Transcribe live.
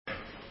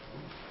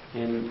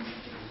And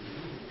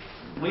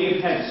we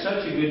have had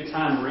such a good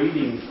time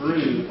reading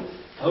through.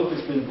 I hope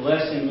it's been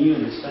blessing you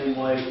in the same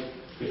way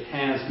it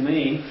has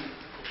me.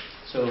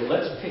 So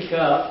let's pick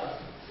up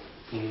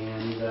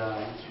and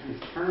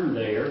return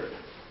there.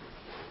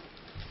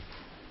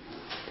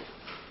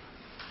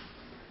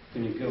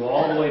 I'm going to go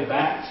all the way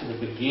back to the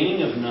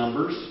beginning of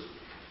Numbers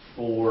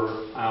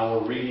for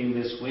our reading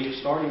this week,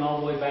 starting all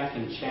the way back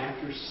in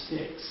chapter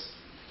 6,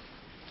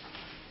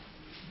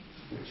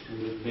 which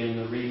would have been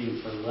the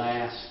reading for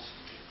last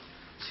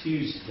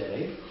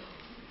Tuesday.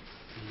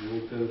 And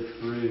we'll go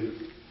through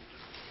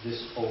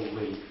this whole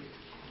week.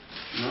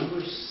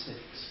 Number 6.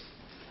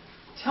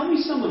 Tell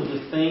me some of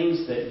the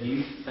things that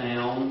you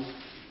found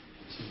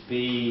to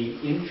be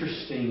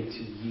interesting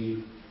to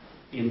you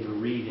in the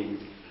reading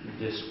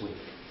this week.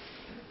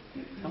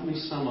 Tell me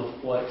some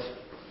of what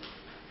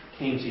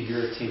came to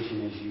your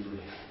attention as you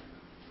read.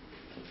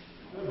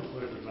 I have a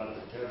question about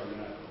the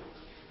tabernacle.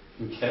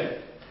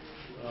 Okay.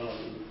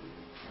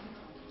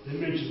 They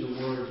mentioned the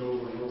words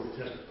over and over,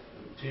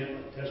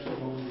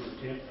 testimony or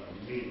tent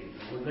meeting.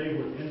 Were they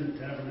within the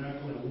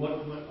tabernacle, and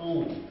what went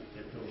on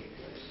at those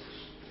places?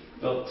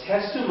 Well,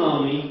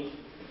 testimony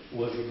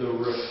was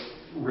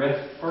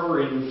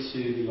referring to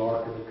the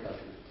Ark of the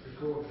Covenant.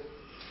 Record.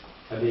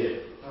 I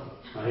did.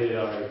 I did it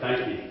already. Thank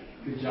you.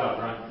 Good job,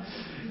 Brian.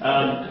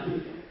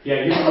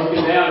 Yeah, you broke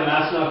it down and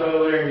I snuck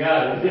over there and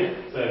got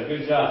it. So,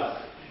 good job.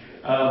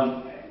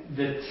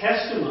 The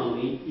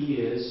testimony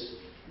is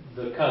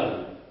the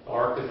covenant, the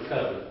Ark of the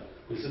Covenant.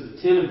 We said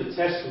the tent of the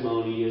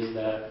testimony is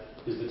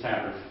the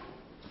tabernacle.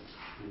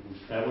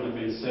 That would have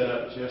been set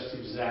up just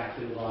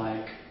exactly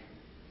like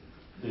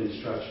the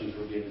instructions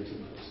were given to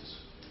Moses.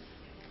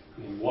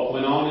 And what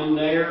went on in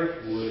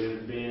there would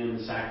have been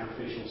the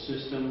sacrificial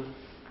system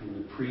and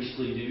the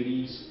priestly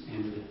duties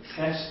and the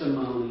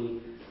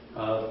testimony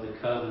of the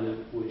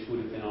covenant, which would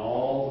have been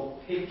all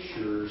the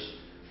pictures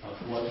of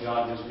what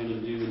God was going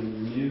to do in the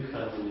new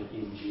covenant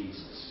in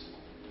Jesus.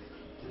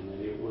 And that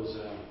it was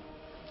a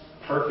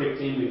perfect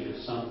image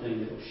of something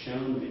that was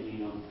shown to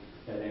him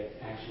that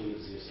actually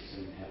exists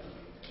in heaven.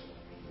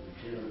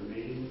 The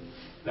meeting?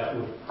 That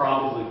would have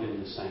probably been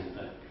the same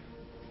thing.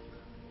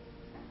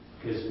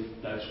 Because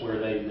that's where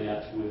they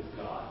met with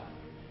God.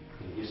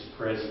 And His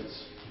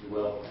presence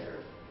dwelt there.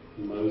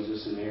 And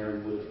Moses and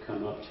Aaron would have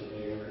come up to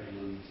there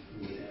and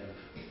would have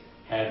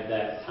had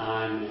that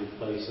time and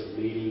place of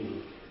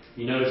meeting.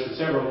 You notice on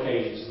several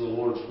occasions the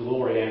Lord's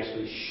glory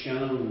actually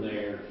shone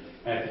there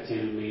at the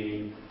tent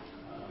meeting,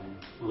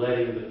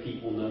 letting the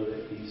people know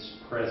that His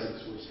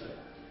presence was there.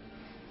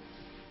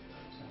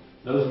 So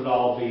those would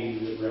all be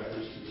the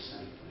reference to the same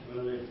thing.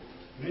 Well, they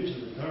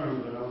mentioned the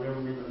term, but I don't ever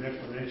remember an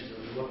explanation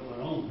of what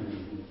went on.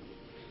 Mm-hmm.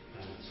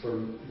 It's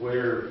from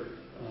where,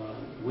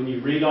 when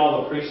you read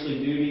all the priestly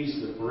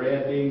duties, the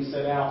bread being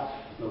set out,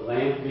 the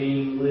lamp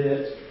being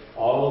lit,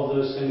 all of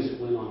those things that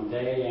went on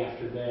day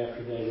after day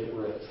after day that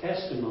were a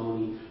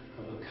testimony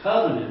of a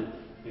covenant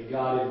that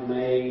God had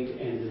made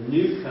and the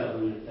new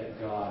covenant that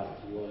God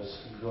was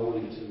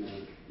going to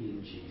make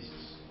in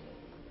Jesus.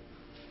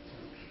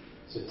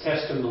 It's a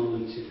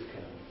testimony to the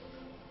covenant.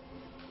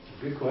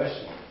 Good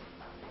question.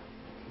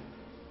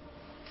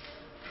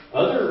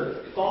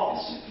 Other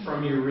thoughts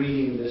from your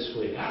reading this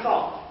week? I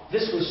thought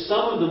this was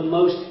some of the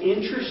most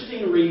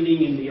interesting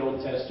reading in the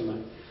Old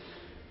Testament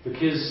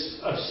because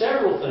of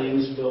several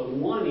things, but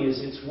one is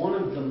it's one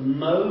of the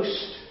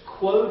most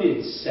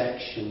quoted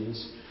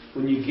sections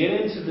when you get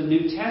into the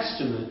New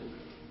Testament.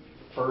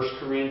 1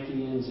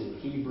 Corinthians and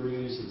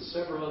Hebrews and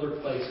several other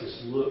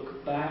places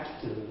look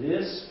back to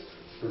this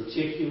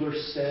particular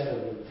set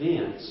of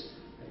events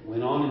that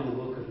went on in the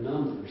book of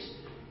Numbers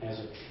as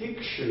a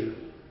picture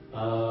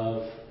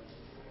of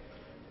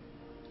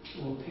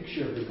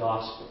the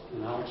gospel.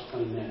 And I'll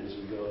explain that as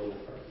we go a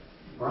little further.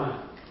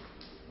 Brian.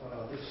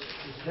 This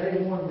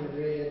day one we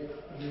read,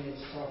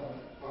 it's talking,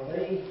 are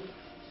they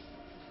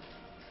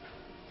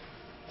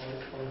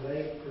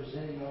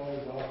presenting all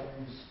these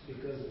offerings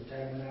because the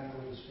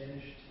tabernacle is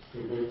finished?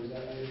 Mm-hmm. Is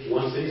that what it is?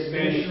 Once it's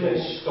finished, they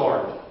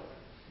start.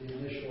 The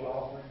initial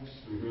offerings.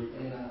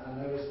 Mm-hmm. And I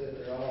noticed that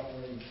they're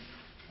offering,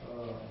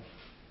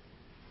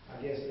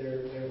 I guess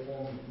their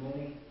form of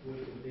money, which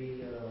would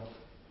be,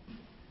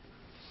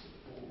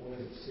 what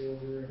is it,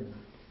 silver? And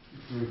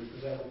Mm-hmm.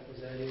 is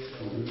that it?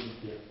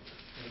 Mm-hmm. Yeah.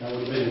 That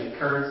would have been the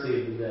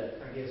currency of the day.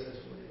 I guess that's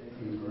what it is.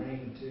 And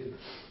grain, too.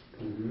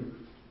 Mm-hmm.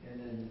 And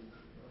then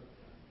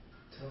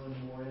a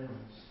ton more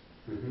animals.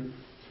 Mm-hmm.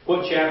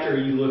 What chapter are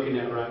you looking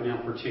at right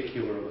now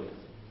particularly?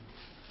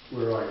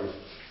 Where are you?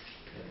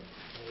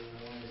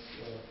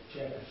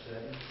 Chapter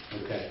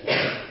 7. Okay.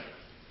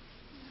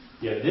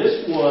 Yeah,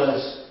 this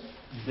was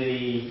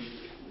the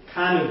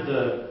kind of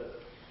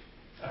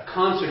a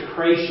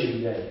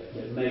consecration day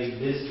that made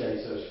this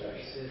day so special.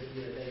 It says,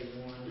 day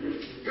 1.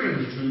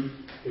 Mm-hmm.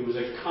 It was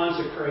a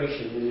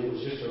consecration, and it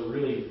was just a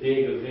really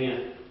big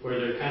event where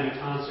they're kind of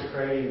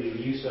consecrating the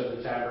use of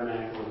the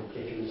tabernacle and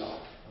kicking it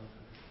off.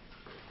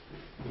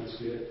 That's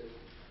good.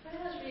 When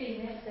I was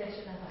reading that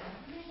section, I thought,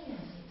 man,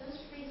 those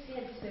priests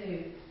had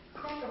to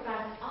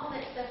sacrifice all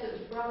that stuff that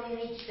was brought in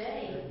each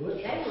day. They're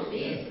butchers. They were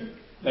busy.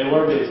 They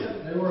were busy.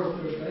 They were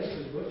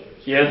basically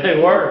butchers. Yeah, they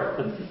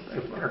were. They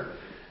were.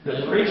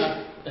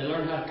 They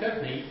learned how to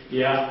cook meat.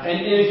 Yeah,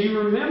 and if you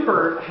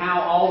remember how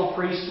all the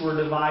priests were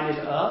divided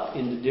up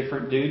into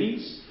different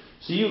duties,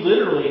 so you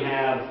literally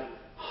have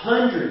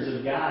hundreds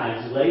of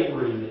guys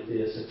laboring at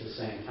this at the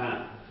same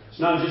time. It's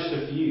not just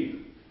a few.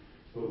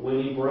 But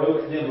when he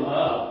broke them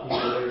up,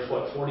 there's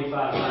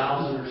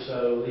 45,000 or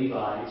so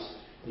Levites.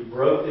 He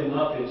broke them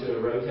up into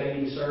a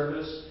rotating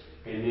service,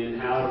 and then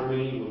however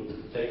many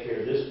would take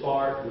care of this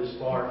part, this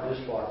part, this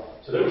part.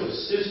 So there was a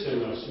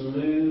system of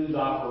smooth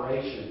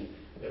operation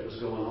that was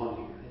going on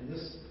here. And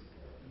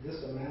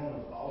this amount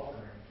of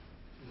offering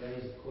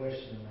raised a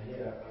question in my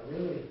head. I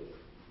really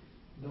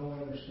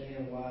don't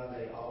understand why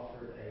they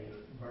offered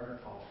a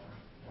burnt offering.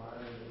 Why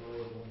did the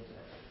Lord want that?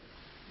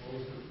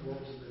 What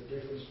was the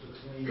difference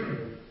between a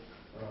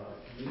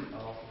meat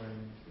offering,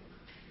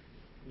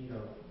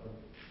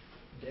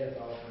 a death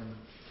offering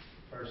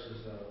versus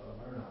a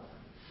burnt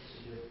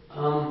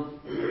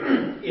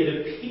offering? It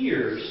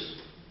appears,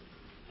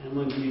 and I'm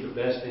going to give you the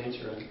best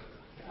answer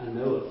I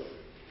know of.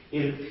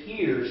 It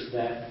appears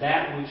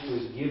that which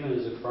was given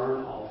as a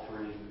burnt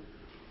offering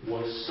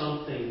was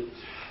something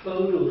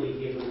totally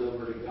given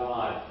over to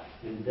God,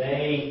 and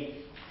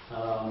they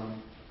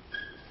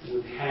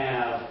would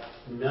have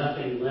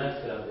nothing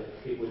left of it.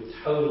 It would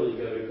totally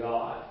go to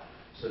God.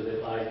 So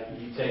that, like,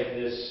 you take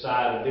this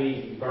side of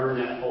beef, you burn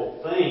that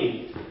whole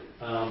thing,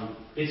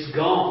 it's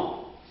gone.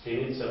 And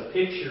it's a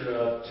picture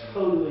of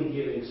totally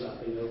giving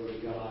something over to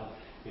God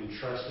and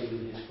trusting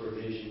in His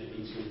provision that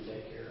He's going to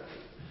take care of it.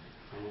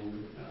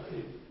 And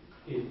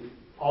it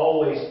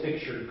always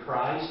pictured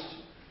Christ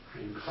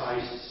and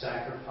Christ's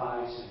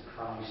sacrifice and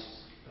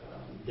Christ's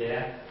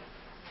death.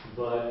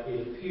 But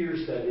it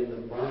appears that in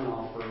the burnt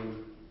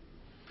offering,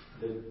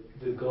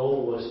 the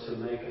goal was to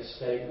make a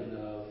statement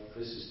of,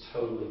 this is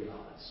totally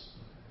God's.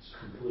 It's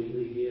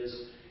completely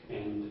His,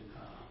 and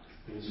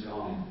it's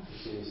gone.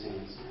 It's in His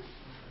hands now.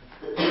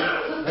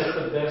 That's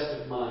the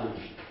best of my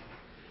understanding.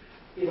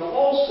 It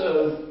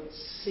also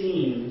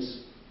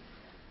seems,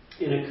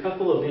 in a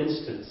couple of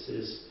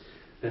instances,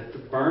 that the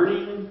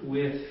burning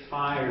with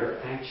fire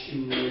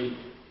actually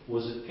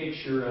was a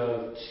picture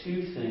of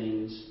two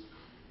things.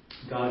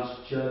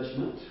 God's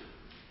judgment,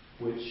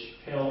 which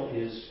hell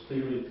is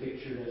clearly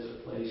pictured as a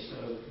place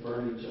of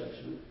burning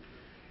judgment,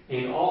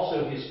 and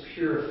also His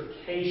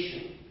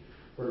purification,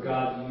 where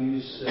God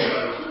uses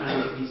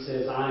He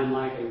says, I am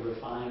like a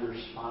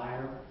refiner's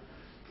fire,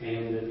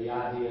 and the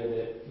idea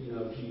that,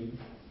 if you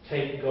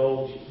take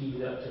gold, you heat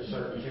it up to a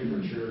certain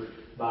temperature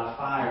by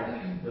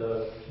fire,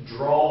 the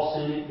dross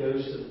in it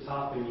goes to the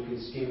top and you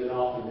can skim it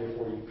off, and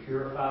therefore you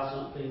purify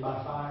something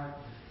by fire.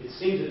 It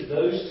seems that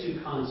those two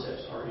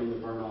concepts are in the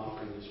burnt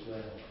offering as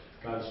well.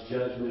 God's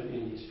judgment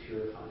and His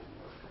purifying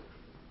work.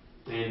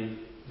 And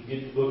you get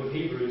to the book of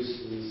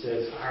Hebrews and He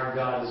says, our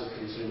God is a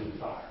consuming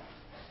fire.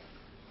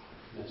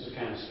 That's a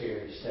kind of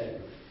scary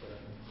statement. But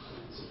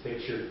it's a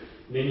picture.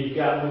 And then you've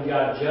got, when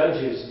God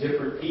judges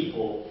different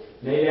people,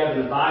 Nadab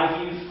and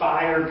Abihu,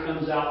 fire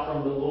comes out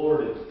from the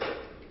Lord and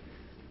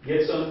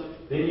gets them.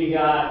 Then you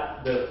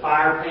got the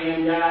fire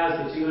pan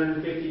guys, the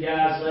 250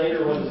 guys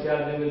later. What does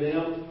God do with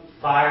them?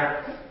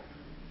 Fire.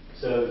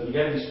 So you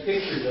have these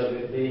pictures of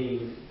it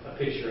being a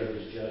picture of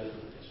His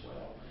judgment as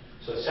well.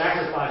 So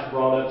sacrifice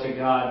brought up to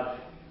God.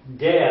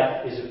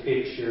 Death is a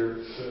picture,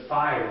 but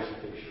fire is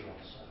a picture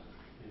also.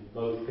 And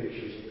both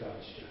pictures of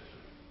God's judgment.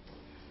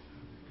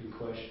 Good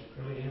question.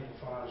 It really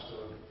amplifies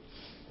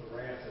the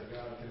wrath that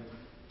God can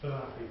put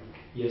on people.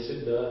 Yes,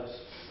 it does.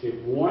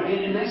 It warns,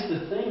 and that's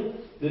the thing.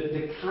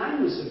 The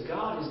kindness of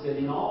God is that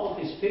in all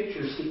of His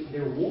pictures,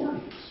 they're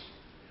warnings.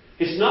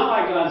 It's not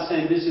like God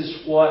saying, this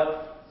is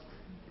what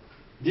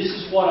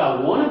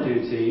I want to do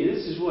to you.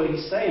 This is what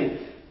He's saying.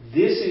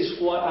 This is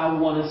what I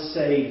want to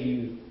save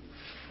you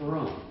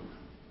from.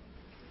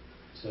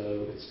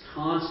 So it's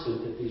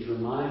constant that these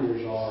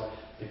reminders are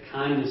the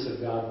kindness of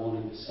God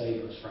wanting to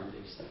save us from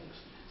these things,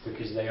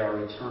 because they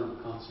are eternal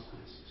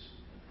consequences.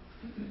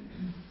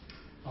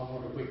 I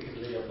wonder if we could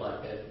live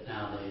like that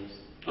nowadays.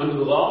 Under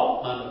the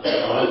law? Under the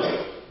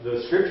law.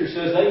 The Scripture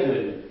says they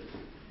couldn't.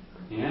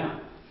 Yeah.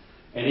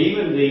 And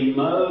even the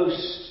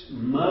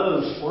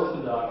most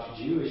Orthodox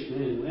Jewish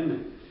men and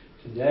women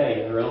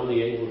today are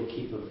only able to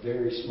keep a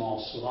very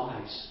small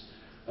slice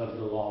of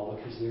the law,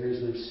 because there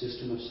is no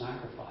system of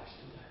sacrifice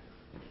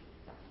today.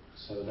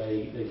 So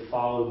they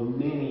follow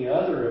many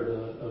other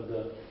of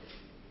the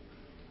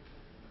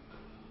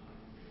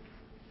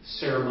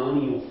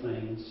ceremonial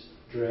things,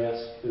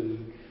 dress,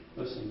 food,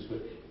 those things.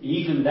 But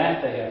even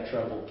that they have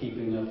trouble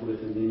keeping up with,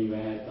 and then you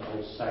add the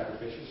whole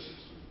sacrificial system.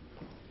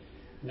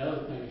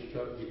 Another thing that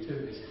struck me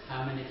too is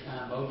how many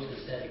times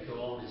Moses had to go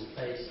on his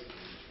face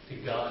to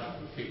God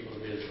for the people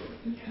of Israel.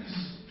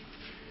 Yes.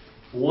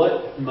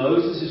 What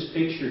Moses is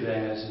pictured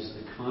as is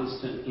the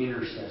constant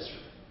intercessor.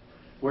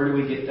 Where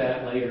do we get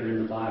that later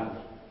in the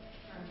Bible?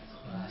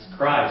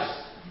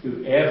 Christ,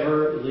 who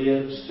ever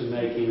lives to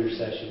make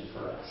intercession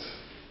for us.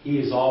 He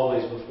is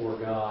always before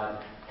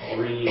God,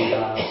 bringing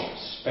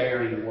God's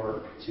sparing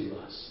work to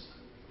us.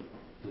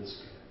 That's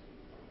good.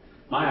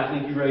 Maya, I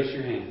think you raised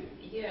your hand.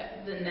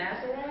 Yeah, the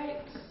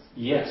Nazarites,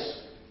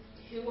 Yes.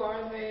 who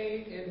are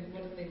they and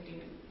what do they do?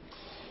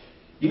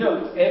 You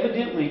know,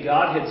 evidently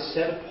God had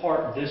set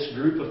apart this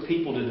group of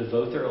people to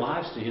devote their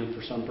lives to Him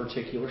for some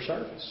particular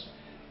service.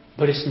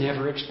 But it's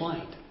never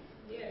explained.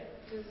 Yeah,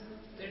 because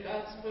they're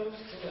not supposed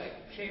to like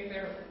shave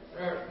their,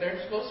 or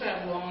they're supposed to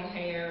have long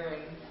hair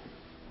and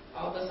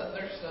all this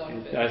other stuff.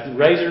 The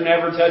razor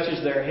never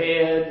touches their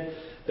head.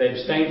 They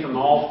abstain from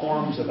all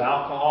forms of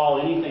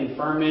alcohol, anything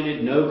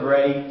fermented, no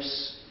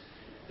grapes.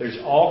 There's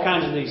all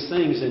kinds of these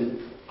things, and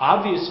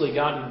obviously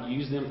God would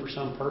use them for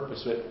some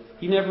purpose, but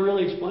He never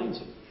really explains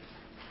it.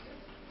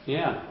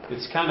 Yeah,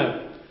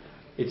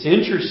 it's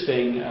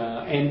interesting,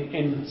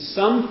 and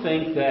some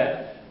think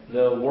that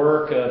the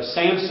work of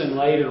Samson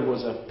later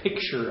was a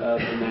picture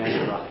of the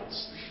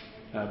Nazarites,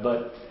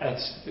 but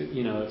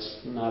it's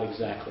not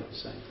exactly the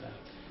same thing.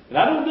 But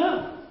I don't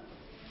know.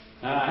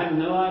 I have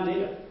no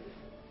idea.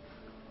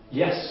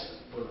 Yes.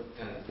 Well,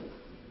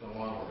 and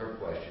along with her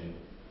question,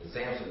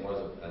 Samson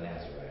was a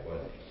Nazarite,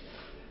 wasn't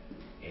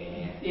he?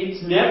 And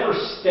It's never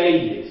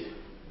stated.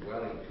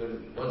 well, he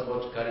wasn't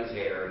supposed to cut his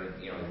hair,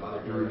 and his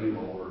mother turned him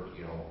over, I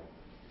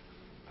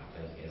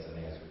think as a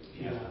Nazarite.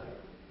 Yeah.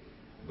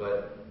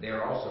 But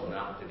they're also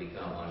not to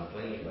become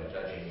unclean by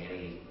touching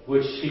any.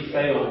 Which she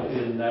failed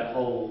in that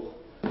whole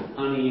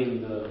honey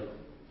and the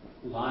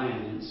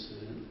lion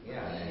incident.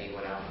 Yeah, and then he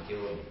went out and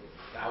killed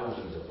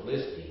thousands of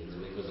Philistines.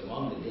 He was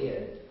among the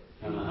dead.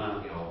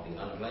 Uh-huh.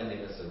 The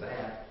uncleanliness of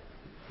that.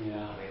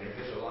 Yeah. I mean, there's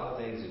just a lot of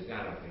things that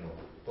kind of,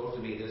 supposed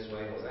to be this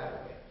way was that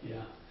way.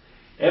 Yeah.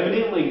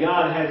 Evidently,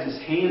 God has His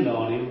hand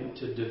on him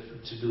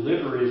to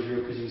deliver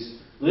Israel because he's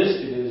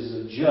listed as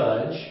a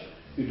judge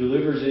who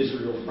delivers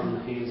Israel from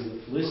the hands of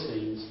the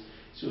Philistines.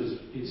 So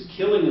his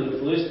killing of the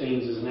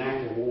Philistines is an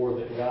act of war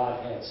that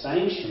God had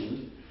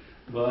sanctioned,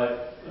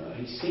 but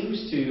he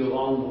seems to,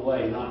 along the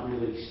way, not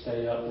really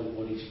stay up with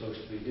what he's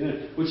supposed to be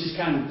doing, which is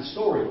kind of the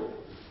story.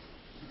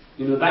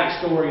 The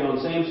backstory on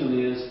Samson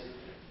is,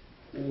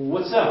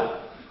 what's up?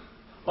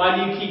 Why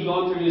do you keep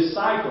going through this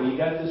cycle? You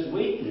got this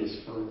weakness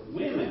for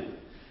women.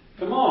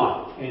 Come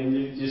on.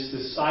 And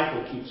this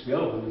cycle keeps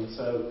going. And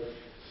so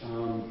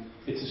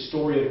it's a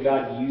story of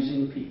God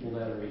using people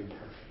that are imperfect.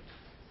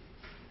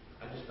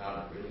 I just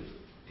found it really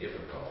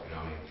difficult.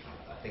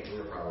 I think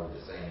we're probably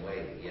the same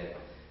way, but yet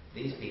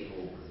these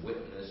people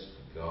witnessed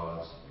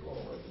God's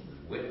glory,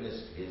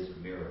 witnessed His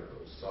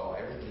miracles, saw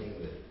everything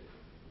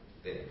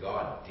that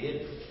God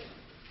did for them,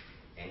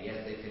 and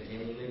yet they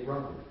continually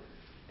grumbled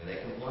and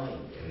they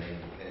complained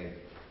and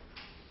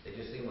they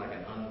just seemed like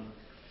an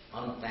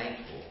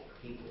unthankful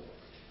people.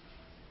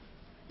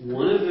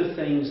 One of the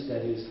things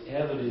that is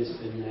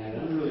evidenced in that,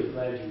 I'm really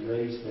glad you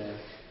raised that.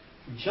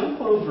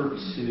 Jump over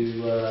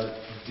to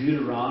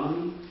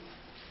Deuteronomy,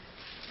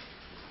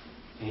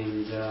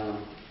 and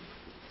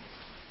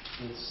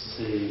let's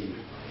see.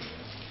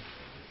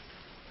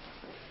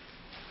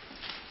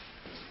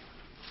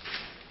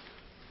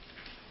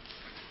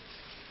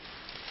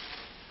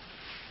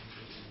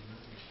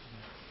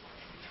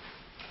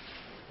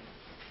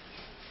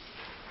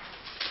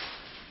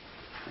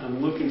 I'm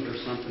looking for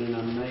something and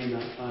I may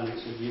not find it,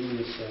 so give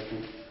me a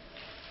second.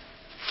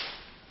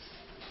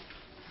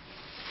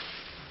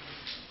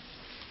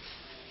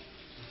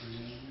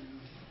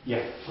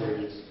 Yeah, there it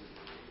is.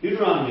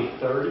 Deuteronomy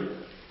 30.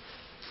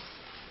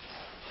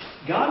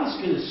 God is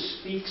going to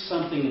speak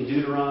something in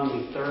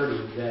Deuteronomy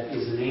 30 that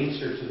is an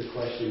answer to the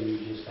question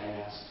you just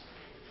asked.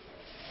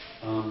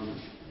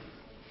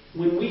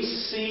 When we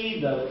see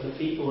the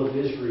people of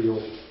Israel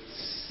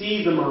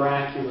see the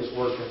miraculous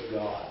work of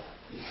God,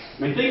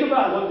 I mean, think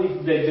about what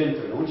they've been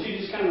through. I want you to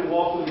just kind of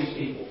walk with these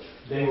people.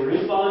 They were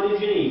in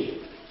bondage in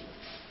Egypt.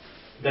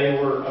 They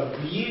were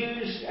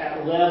abused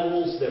at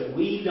levels that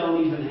we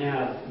don't even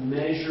have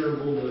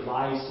measurable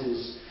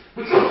devices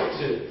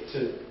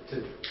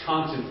to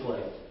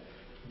contemplate.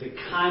 The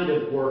kind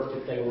of work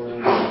that they were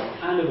under, the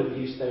kind of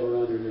abuse they were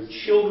under. Their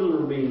children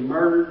were being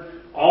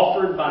murdered,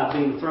 offered by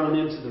being thrown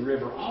into the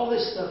river. All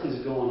this stuff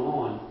is going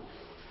on.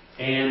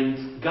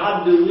 And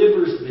God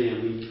delivers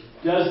them. He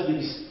does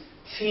these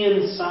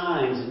 10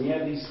 signs, and you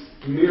have these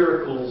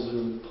miracles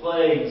and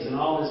plagues and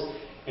all this,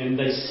 and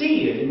they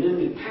see it, and then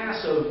the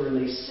Passover, and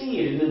they see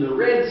it, and then the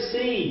Red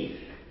Sea,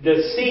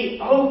 the sea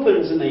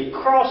opens, and they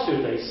cross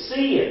through, they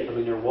see it. I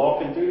mean, they're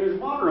walking through, there's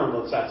water on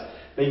both sides.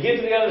 They get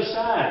to the other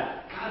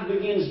side. God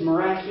begins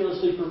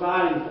miraculously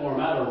providing for them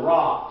out of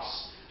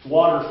rocks,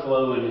 water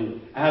flowing,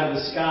 and out of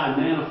the sky,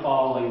 manna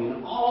falling,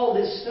 and all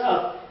this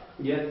stuff,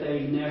 yet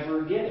they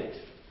never get it.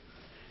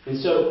 And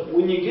so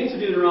when you get to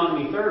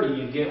Deuteronomy 30,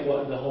 you get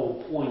what the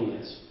whole point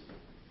is.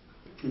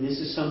 And this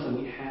is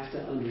something we have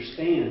to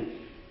understand.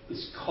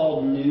 It's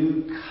called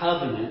New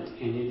Covenant,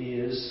 and it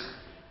is,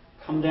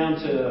 come down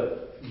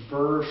to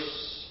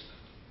verse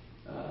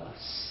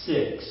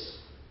 6.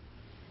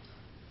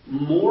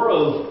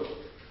 Moreover,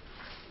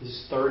 this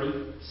is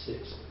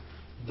 36.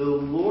 The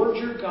Lord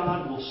your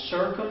God will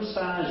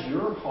circumcise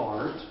your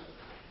heart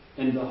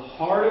and the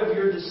heart of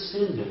your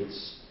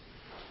descendants,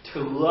 to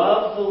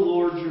love the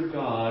Lord your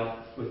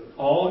God with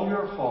all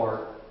your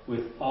heart,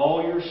 with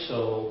all your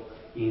soul,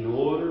 in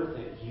order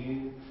that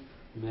you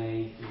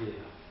may live.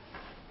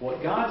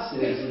 What God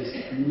says is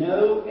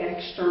no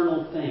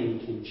external thing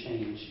can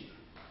change you.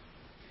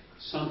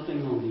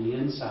 Something on the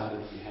inside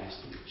of you has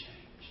to be changed.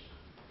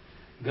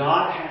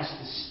 God has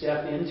to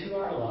step into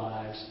our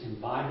lives, and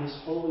by His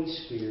Holy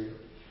Spirit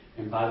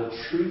and by the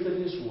truth of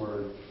His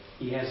Word,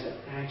 He has to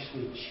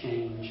actually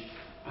change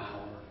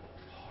our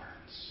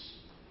hearts.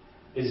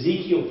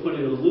 Ezekiel put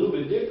it a little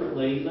bit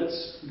differently.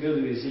 Let's go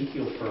to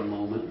Ezekiel for a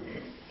moment.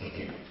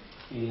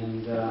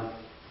 And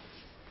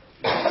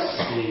let's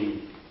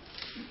see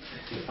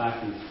if I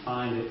can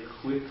find it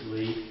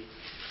quickly,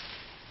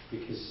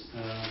 because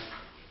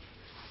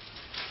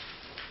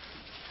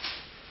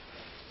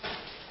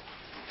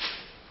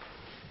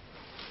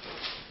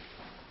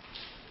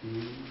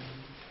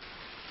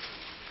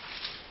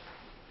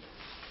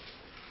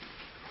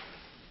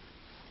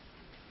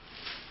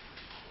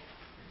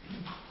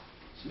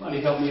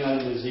somebody help me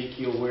out in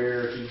Ezekiel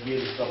where he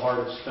gives the heart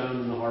of stone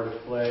and the heart of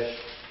flesh.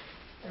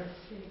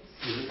 36.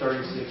 Is it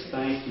 36?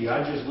 Thank you.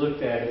 I just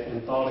looked at it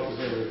and thought it was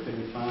there, but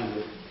couldn't find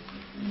it.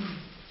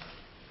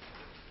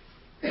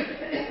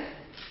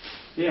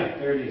 Yeah,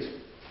 there it is.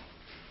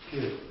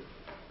 Good.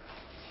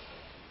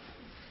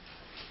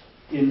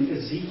 In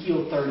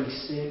Ezekiel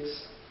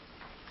 36,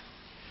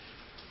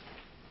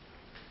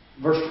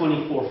 verse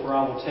 24, for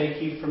I will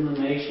take you from the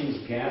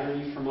nations, gather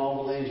you from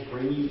all the lands,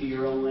 bring you to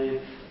your own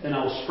land. Then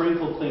I will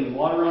sprinkle clean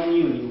water on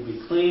you, and you will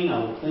be clean. I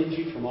will cleanse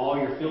you from all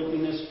your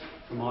filthiness,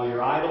 from all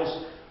your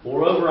idols.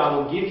 Moreover, I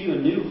will give you a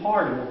new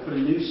heart, and will put a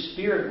new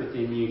spirit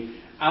within you.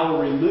 I will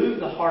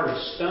remove the heart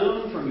of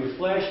stone from your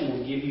flesh, and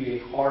will give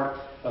you a heart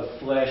of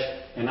flesh.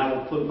 And I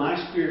will put my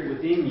spirit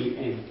within you,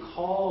 and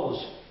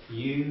cause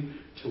you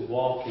to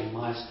walk in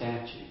my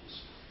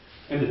statutes.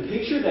 And the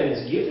picture that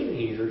is given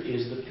here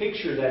is the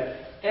picture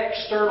that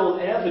external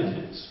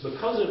evidence,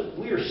 because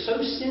we are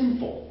so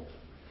sinful,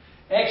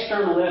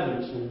 external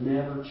evidence will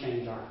never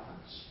change our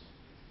hearts.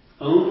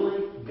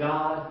 Only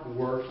God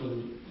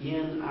working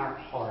in our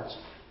hearts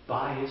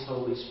by His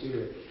Holy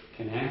Spirit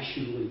can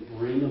actually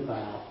bring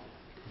about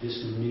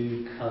this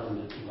new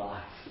covenant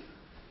life.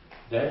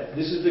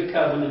 This is the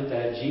covenant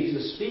that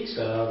Jesus speaks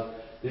of.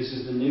 This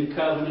is the new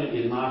covenant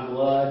in my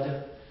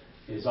blood.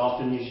 As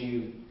often as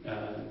you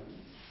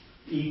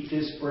eat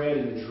this bread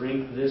and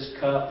drink this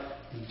cup,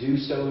 do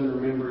so in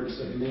remembrance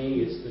of me.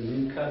 It's the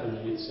new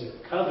covenant. It's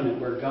a covenant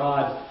where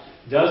God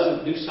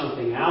doesn't do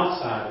something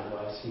outside of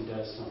us. He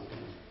does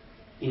something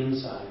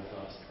inside of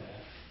us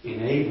that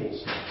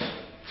enables us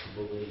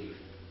to believe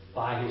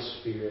by His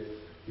Spirit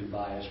and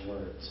by His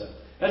Word. So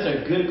that's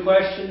a good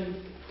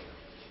question.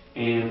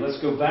 And let's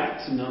go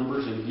back to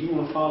Numbers. And do you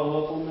want to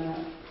follow up on that?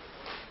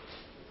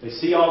 They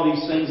see all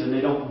these things and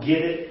they don't get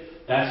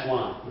it. That's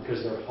why.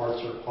 Because their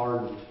hearts are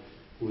hardened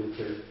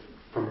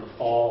from the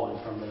fall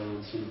and from their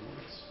own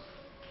sinfulness.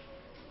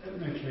 That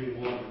makes me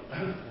wonder,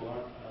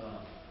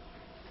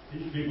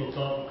 these people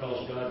thought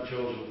because God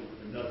chose them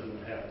that nothing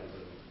would happen to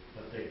them,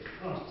 but they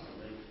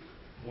constantly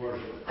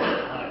worship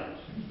idols.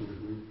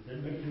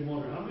 That makes me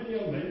wonder, how many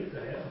of them made it to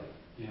heaven?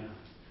 Yeah.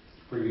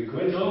 Pretty good We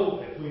question.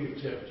 know if we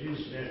accept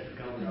Jesus and ask to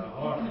come into our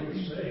heart, we're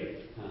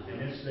saved.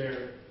 And it's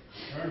there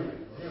eternally,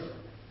 forever.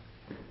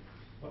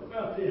 What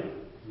about them?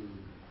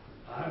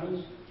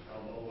 Idols?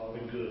 Oh, I'll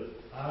be good.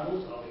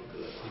 Idols? I'll be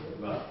good. What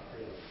about them?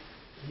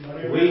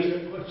 Anybody ever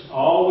ask that question?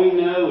 All we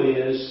know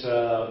is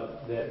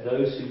that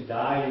those who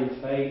died in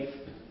faith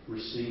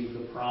received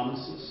the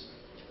promises,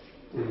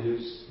 and who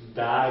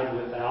died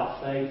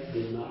without faith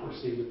did not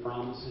receive the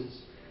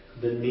promises.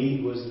 The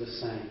need was the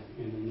same,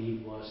 and the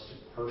need was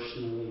to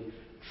personally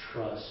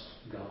trust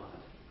God.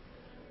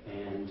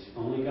 And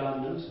only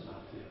God knows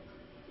about them.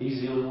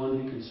 He's the only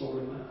one who can sort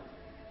them out.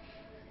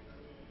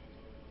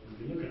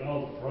 If you look at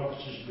all the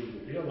prophecies, do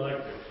you feel like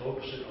they're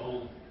focusing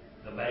on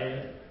the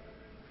bad?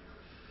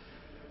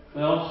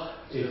 Well,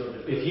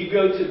 if you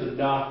go to the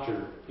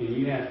doctor and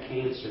you have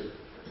cancer,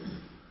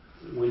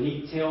 when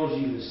he tells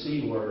you the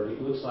C word,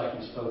 it looks like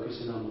he's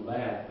focusing on the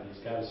bad, but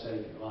he's got to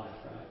save your life,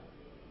 right?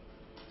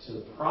 So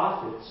the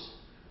prophets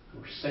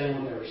were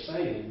saying what they were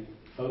saying,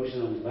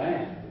 focusing on the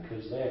bad,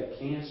 because they had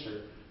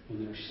cancer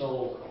in their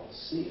soul called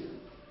sin.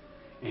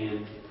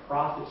 And the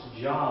prophet's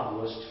job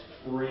was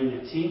to bring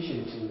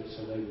attention to it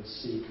so they would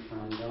seek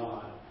from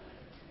God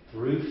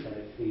through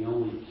faith the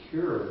only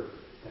cure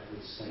that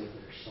would save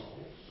their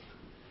souls.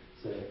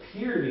 So they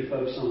appear to be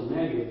focused on the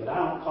negative, but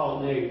I don't call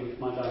it negative if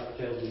my doctor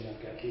tells me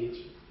I've got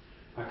cancer.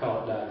 I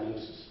call it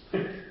diagnosis.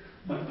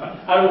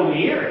 I don't want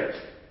to hear it.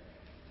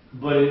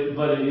 But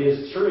it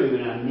is true,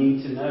 and I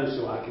need to know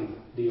so I can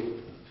deal with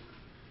it.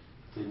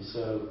 And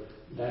so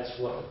that's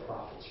what the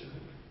prophets are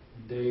doing.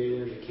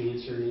 There's a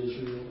cancer in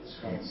Israel. It's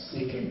called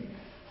sin.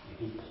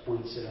 And he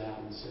points it out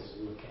and says,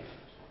 look at it.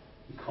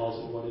 He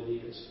calls it what it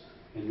is.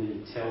 And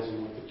then he tells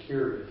them what the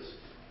cure is.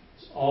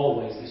 It's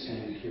always the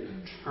same cure.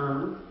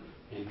 Turn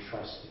and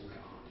trust in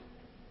God.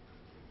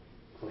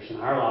 Of course, in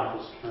our life,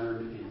 it's turn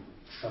and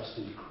trust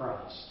in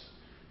Christ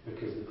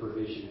because the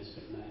provision has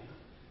been made.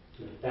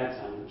 at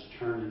that time it was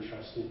turn and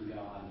trust in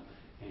God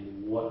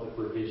and what the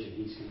provision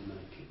He's going to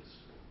make is.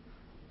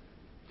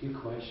 Good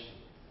question.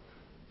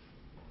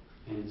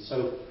 And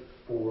so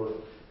for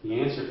the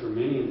answer for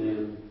many of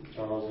them,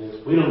 Charles,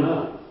 is we don't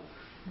know.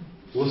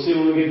 We'll see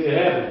when we get to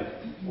heaven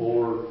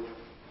or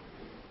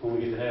when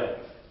we get to hell.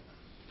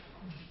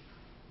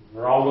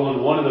 We're all going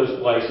to one of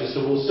those places, so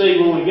we'll see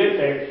when we get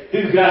there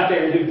who got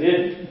there and who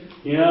didn't.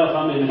 You know, if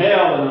I'm in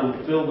hell and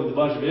I'm filled with a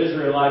bunch of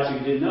Israelites who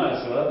didn't know,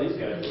 I say, well, these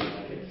guys didn't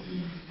like it.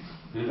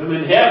 And if I'm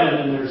in heaven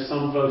and there's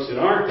some folks that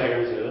aren't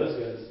there, I say, those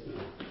guys, no.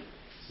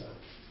 So,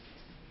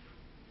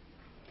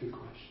 good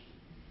question.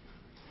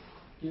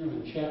 You know,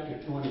 in chapter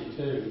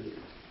 22,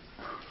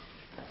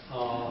 I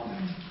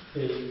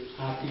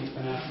can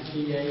pronounce it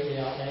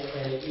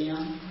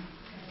G-A-L-A-A-M.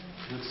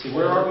 Let's see,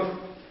 where are we?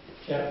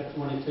 Chapter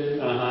 22.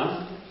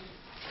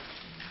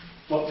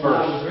 What I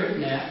verse? was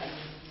reading that.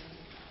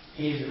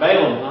 He's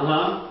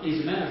Balaam,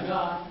 He's a man of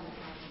God.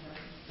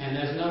 And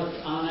there's no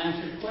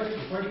unanswered question.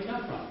 Where'd he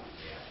come from?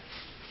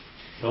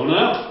 Don't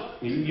know.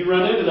 You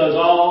run into those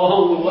all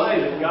along the way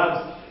that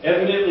God's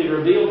evidently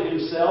revealed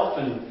Himself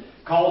and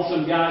called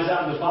some guys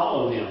out to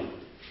follow Him.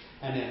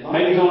 And then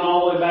Maybe going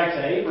all the way back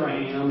to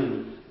Abraham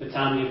and the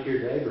time He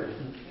appeared to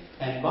Abraham.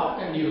 And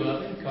Baca knew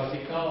of him because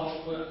he called,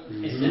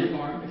 he sent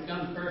for him to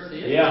come first the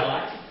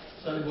Israelites,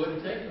 so he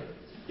wouldn't take them.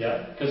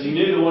 Yeah, because He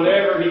knew that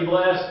whatever He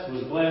blessed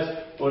was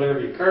blessed,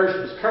 whatever He cursed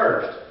was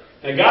cursed.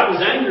 And God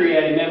was angry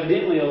at him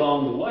evidently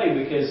along the way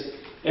because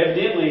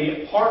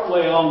evidently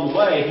partway along the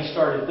way he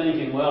started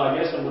thinking, well, I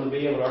guess I'm going to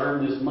be able to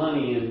earn this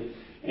money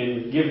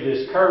and give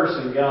this curse.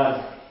 And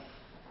God,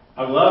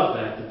 I love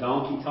that. The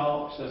donkey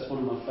talks. That's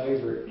one of my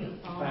favorite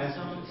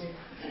passages.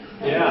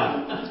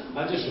 Yeah,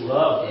 I just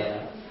love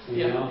that.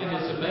 You know? And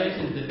it's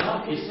amazing. The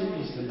donkey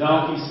sees. The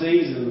donkey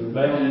sees and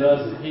Balaam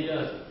doesn't. He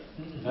doesn't.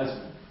 That's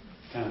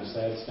kind of a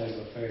sad state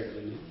of affairs,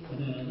 isn't it?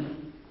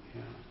 Mm-hmm.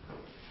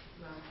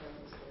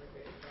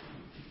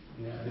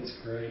 Yeah, it's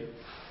great.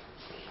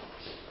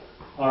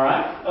 All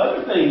right.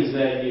 Other things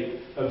that you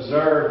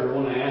observed or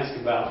want to ask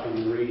about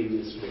from the reading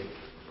this week?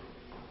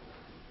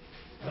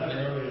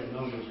 Earlier in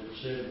Numbers it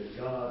said that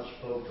God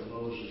spoke to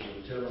Moses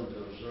and tell him to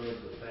observe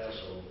the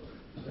Passover.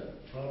 Does that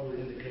probably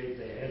indicate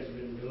they hadn't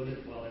been doing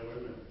it while they were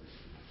there?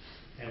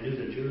 And do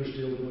the Jews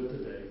still do it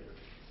today?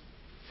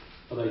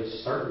 Well, they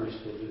certainly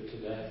still do it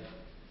today.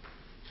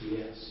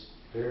 Yes.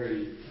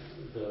 Very,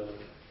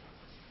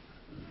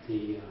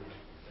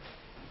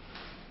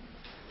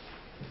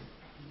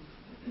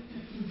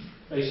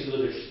 basically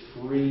there's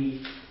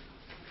 3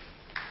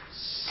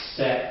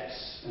 sects,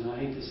 and I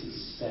hate to say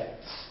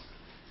sects,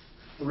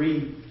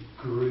 3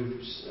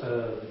 groups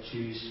of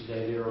Jews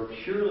today. There are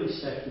purely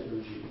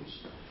secular Jews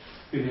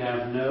who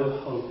have no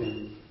hope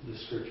in the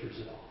Scriptures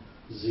at all.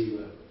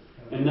 0.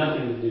 And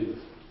nothing to do with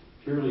it.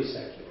 Purely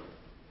secular.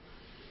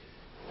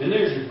 Then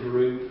there's a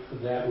group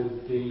that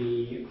would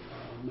be,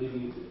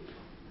 maybe,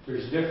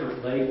 there's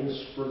different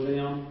labels for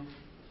them.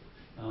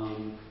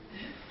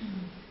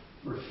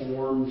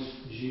 Reformed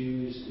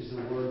Jews is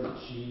the word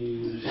that's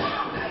used.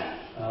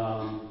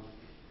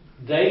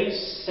 They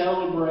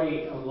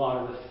celebrate a lot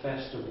of the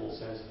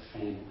festivals as a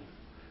family.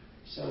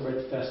 They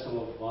celebrate the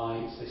Festival of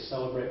Lights. They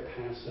celebrate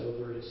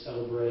Passover. They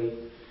celebrate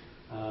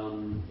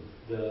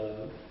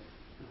the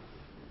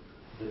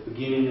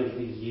beginning of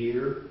the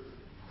year.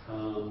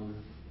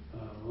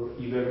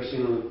 You've ever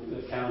seen on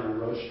the calendar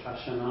Rosh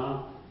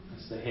Hashanah?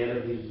 That's the head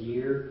of the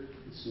year.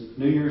 It's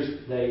New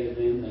Year's Day to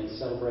them. They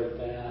celebrate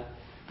that.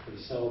 They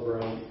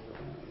celebrate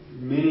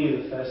many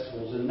of the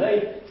festivals. And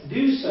they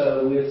do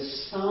so with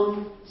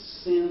some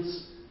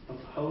sense of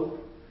hope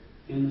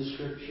in the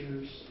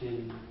Scriptures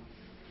and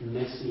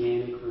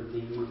Messianic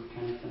Redeemer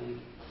kind of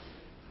thing.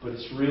 But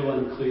it's real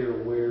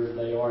unclear where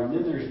they are. And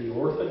then there's the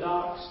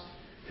Orthodox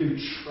who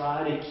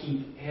try to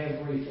keep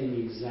everything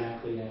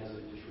exactly as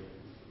it is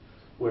written,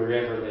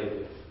 wherever they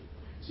live.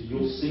 So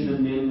you'll see the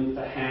men with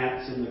the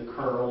hats and the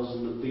curls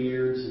and the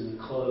beards and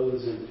the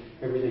clothes and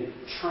everything,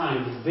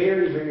 trying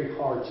very, very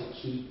hard to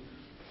keep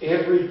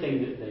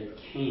everything that they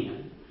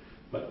can.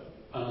 But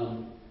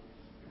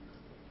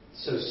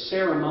so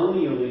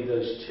ceremonially,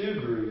 those 2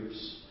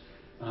 groups,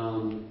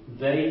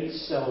 they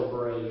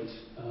celebrate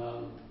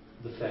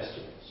the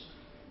festivals,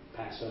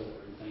 Passover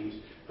and things,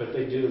 but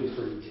they do them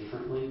pretty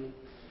differently.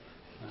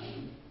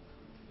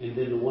 And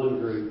then the one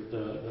group,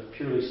 the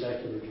purely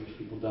secular Jewish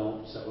people,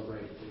 don't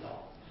celebrate it at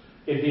all.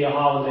 It'd be a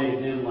holiday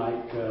to them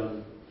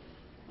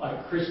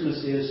like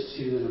Christmas is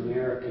to an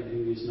American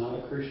who is not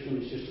a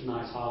Christian. It's just a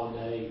nice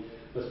holiday.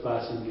 Let's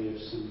buy some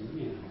gifts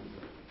and,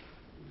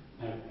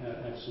 have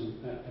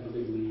a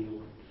big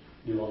meal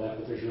and do all that,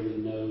 but there's really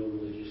no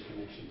religious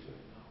connection to it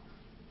at all.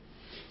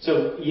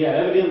 So, yeah,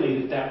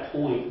 evidently at that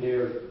point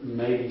they're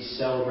maybe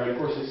celebrating. Of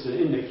course, it's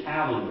in the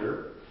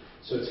calendar.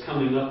 So it's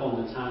coming up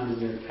on the time in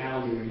their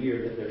calendar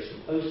year that they're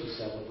supposed to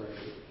celebrate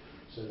it.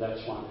 So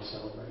that's why they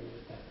celebrate it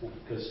at that point.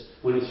 Because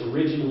when it's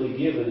originally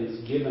given,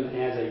 it's given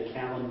as a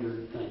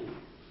calendar thing.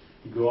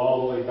 You go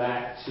all the way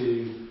back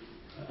to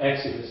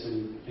Exodus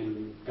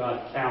and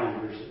God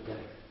calendars it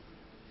there.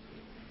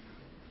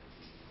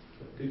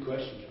 Good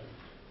question, John.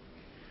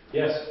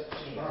 Yes? I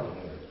don't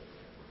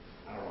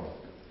know.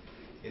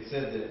 It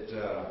said that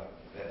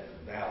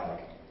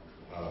Balak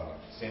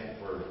sent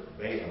for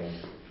Balaam,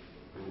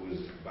 who was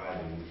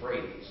by the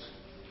Euphrates.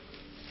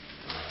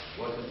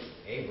 Wasn't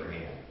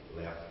Abraham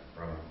left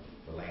from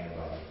the land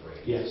by the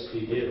Euphrates? Yes,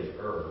 he did. With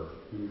Ur,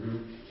 Mm-hmm.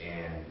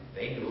 and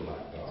they knew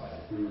about God.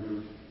 Mm-hmm.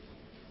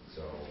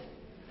 So,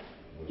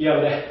 Yeah,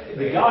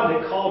 the God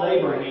that called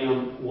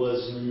Abraham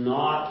was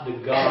not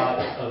the God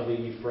of the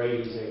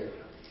Euphrates area.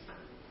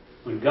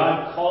 When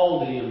God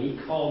called him, He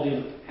called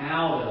him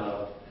out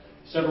of.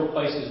 Several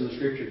places in the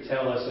Scripture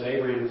tell us that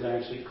Abraham was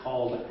actually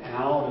called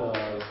out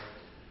of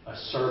a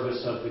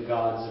service of the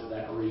gods of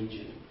that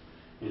region.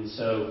 And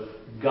so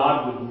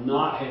God would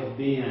not have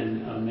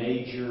been a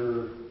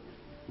major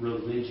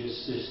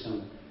religious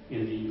system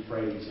in the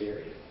Euphrates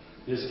area.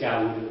 This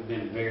guy would have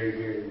been very,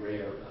 very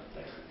rare up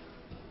there.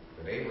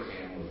 but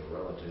Abraham was a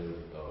relative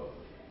of,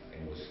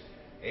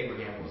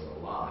 Abraham was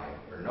alive,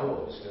 or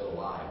Noah was still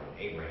alive when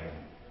Abraham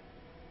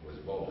was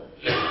born.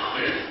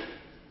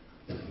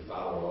 You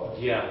follow all?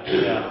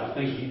 Yeah. I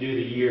think if you do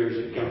the years,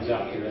 it comes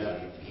out to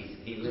that.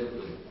 He lived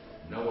with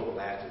Noah,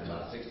 lasted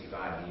about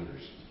 65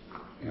 years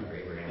after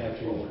Abraham After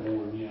he was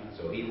born, yeah.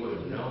 So he would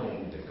have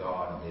known the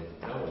God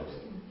that Noah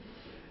did.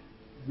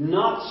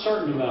 Not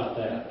certain about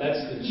that. That's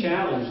the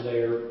challenge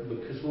there,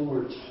 because when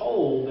we're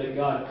told that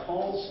God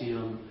calls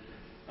him,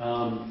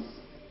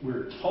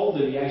 we're told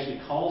that He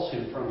actually calls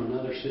him from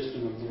another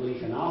system of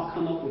belief. And I'll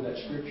come up with that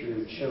scripture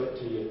and show it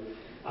to you.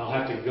 I'll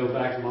have to go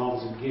back to my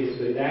office and get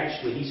it. But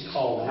actually, he's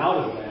called out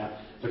of that,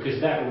 because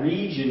that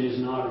region is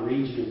not a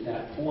region at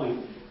that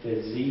point that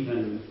is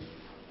even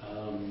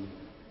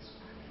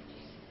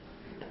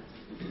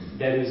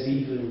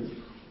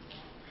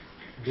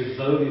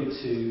devoted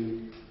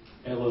to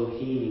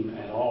Elohim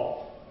at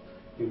all.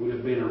 It would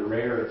have been a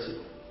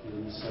rarity.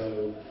 And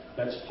so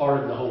that's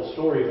part of the whole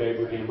story of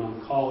Abraham.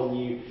 I'm calling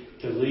you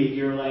to leave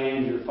your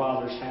land, your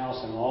father's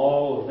house, and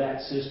all of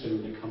that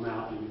system to come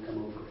out and to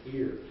come over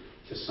here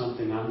to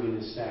something I'm going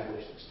to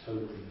establish that's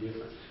totally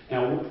different.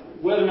 Now,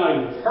 whether or not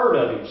you have heard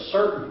of him,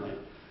 certainly,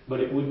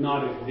 but it would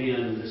not have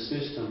been the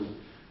system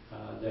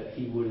that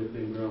he would have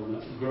been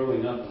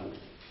growing up on.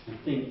 I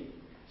think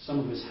some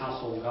of his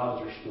household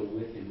gods are still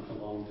with him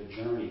along the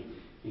journey,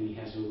 and he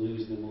has to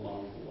lose them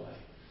along the way,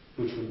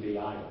 which would be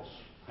idols.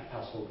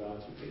 Household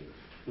gods would be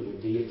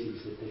little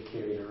deities that they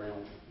carried around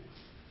with them.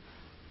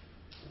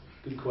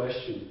 Good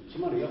question.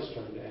 Somebody else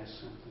started to ask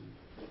something.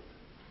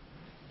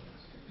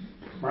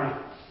 Brian?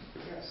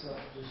 Yeah, so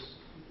just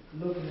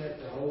looking at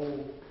the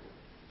whole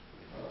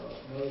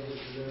Moses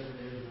delivering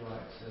the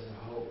Israelites as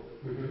a whole,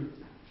 Mm-hmm.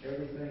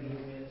 everything he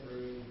went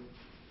through,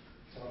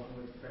 talking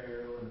with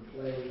Pharaoh and the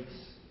plagues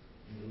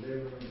and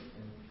delivering,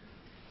 and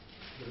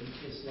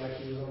it's like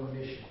he was on a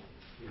mission.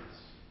 Yes.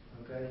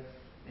 Okay?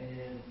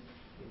 And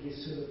it gets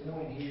to the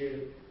point here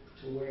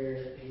to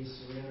where he's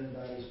surrounded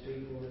by these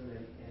people,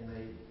 and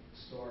they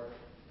start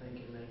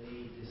thinking they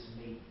need this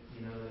meat.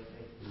 You know, they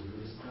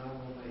just not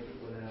going to make it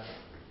without it.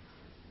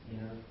 You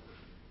know,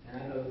 and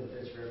I know that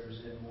that's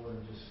representing more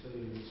than just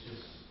food. It's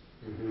just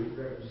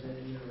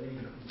representing,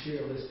 even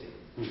materialistic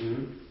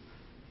junk.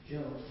 You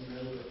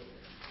know, but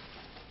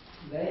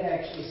they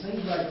actually, it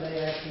seems like they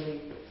actually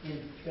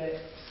infect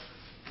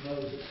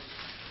Moses.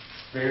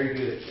 Very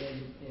good.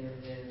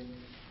 And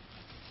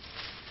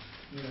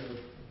you know,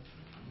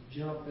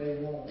 junk they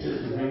want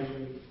is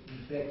actually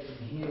infecting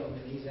him,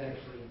 and he's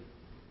actually,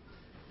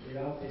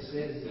 it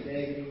says he's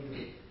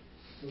begging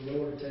the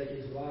Lord to take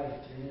his life,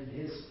 to end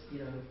his, you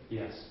know.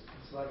 Yes.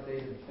 It's like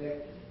they've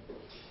infected him.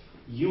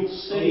 You'll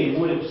see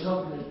when it's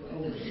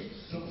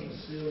something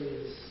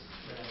serious.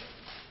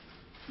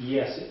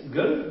 Yes.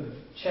 Go to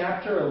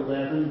chapter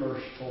 11,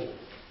 verse 4.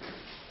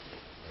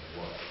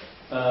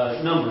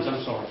 Numbers,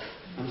 I'm sorry.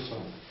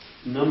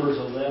 Numbers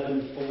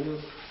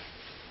 11:4.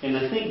 And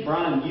I think,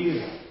 Brian,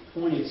 you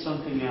pointed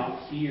something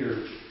out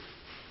here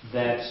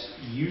that's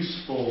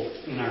useful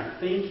in our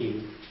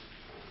thinking.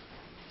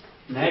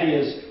 And that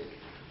is,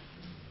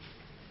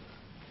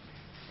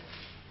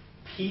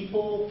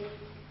 people,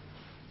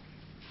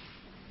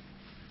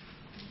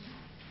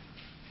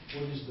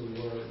 what is the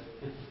word?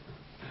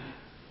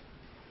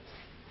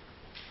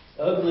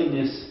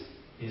 Ugliness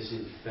is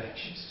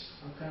infectious.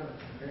 I'm kind of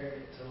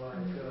comparing it to like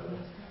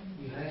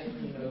you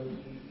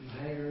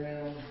hang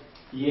around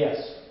Yes.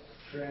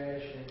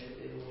 trash and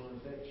it will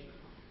infect you.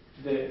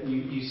 That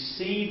you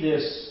see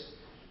this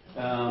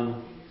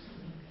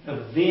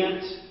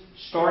event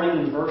starting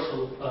in verse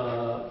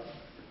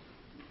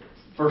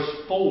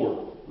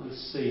 4.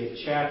 Let's see, a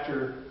chapter.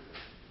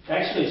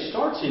 Actually, it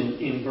starts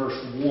in verse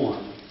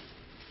 1.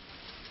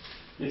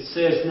 It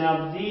says,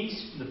 "Now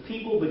the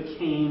people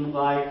became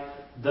like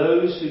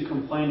those who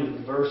complain of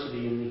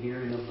adversity in the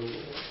hearing of the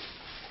Lord.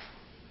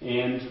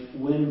 And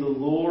when the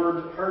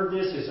Lord heard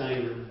this, His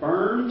anger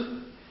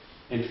burned,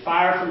 and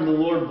fire from the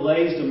Lord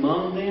blazed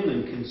among them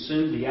and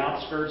consumed the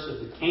outskirts of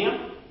the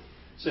camp."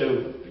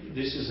 So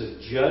this is a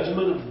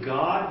judgment of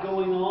God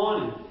going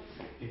on.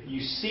 And if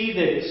you see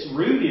that it's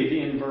rooted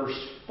in verse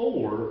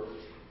 4,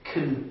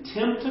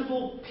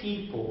 contemptible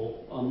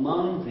people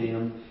among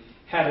them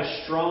had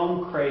a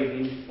strong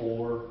craving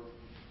for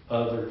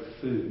other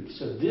food.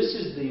 So this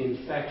is the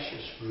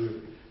infectious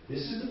group. This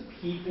is the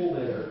people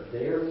that are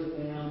there with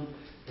them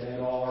that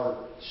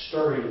are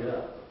stirring it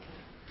up.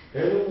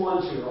 They're the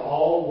ones who are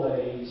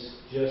always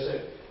just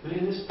like,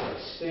 man, this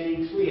place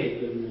stinks. We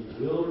hate living in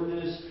the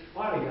wilderness.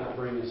 Why did God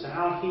bring us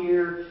out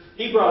here?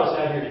 He brought us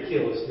out here to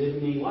kill us,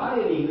 didn't He? Why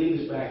didn't He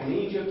leave us back in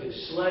Egypt as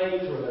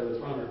slaves where they were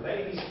throwing their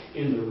babies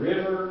in the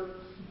river?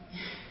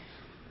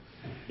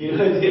 You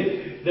know,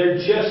 it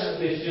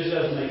just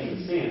doesn't make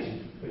any sense.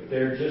 But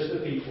they're just the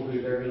people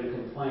who they're going to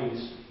complain.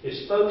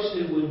 It's folks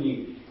who, when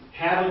you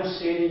have them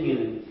sitting in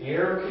an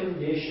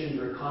air-conditioned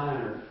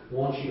recliner,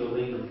 want you to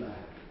lean them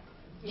back.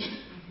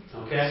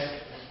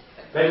 Okay?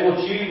 They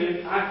want you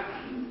to...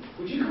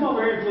 would you come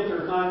over here and flip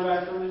the recliner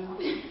back for me?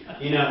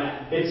 You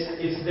know,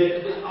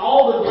 it's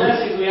all the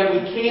blessings we have.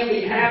 We can't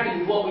be happy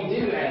with what we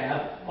do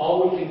have.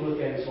 All we can look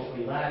at is what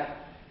we lack,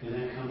 and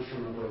that comes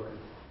from a broken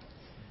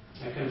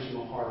heart. That comes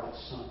from a heart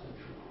that's something's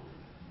wrong.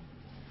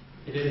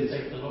 It didn't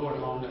take the Lord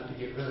long enough to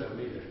get rid of them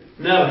either.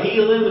 No, He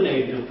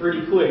eliminated them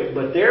pretty quick.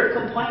 But their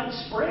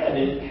complaints spread,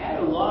 and it had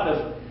a lot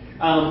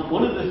of...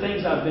 one of the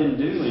things I've been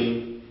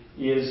doing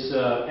is,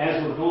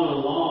 as we're going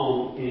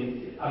along,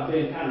 and I've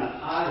been kind of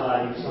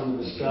highlighting some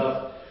of the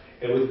stuff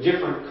with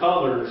different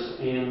colors,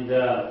 and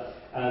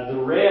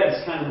the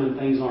red's kind of when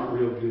things aren't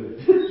real good.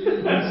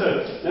 And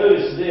so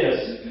notice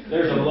this.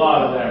 There's a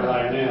lot of that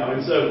right now.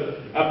 And so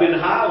I've been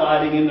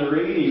highlighting in the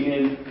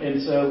reading,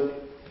 and so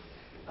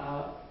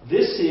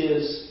this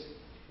is,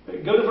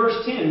 go to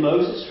verse 10.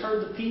 Moses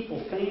heard the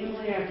people,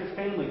 family after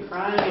family,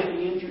 crying at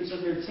the entrance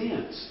of their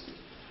tents.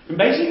 And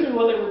basically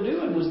what they were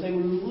doing was they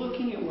were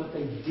looking at what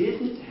they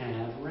didn't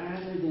have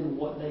rather than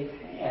what they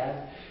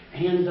had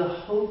and the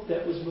hope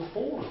that was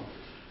before them.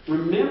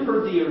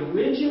 Remember the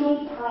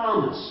original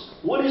promise.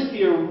 What is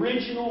the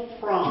original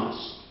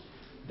promise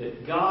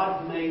that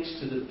God makes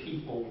to the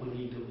people when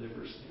He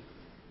delivers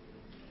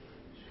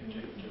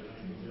them?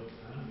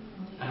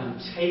 I'm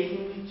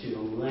taking you to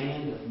a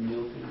land of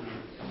milk and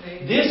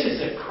honey. This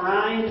is a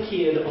crying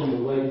kid on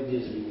the way to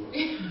Disney World.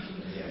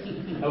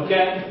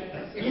 Okay?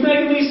 You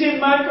making me sit in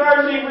my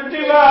car seat for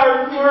 2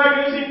 hours before I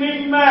go see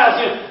Mickey Mouse.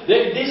 You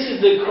know, this is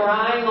the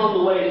crying on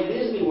the way to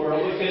Disney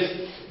World because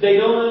they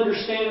don't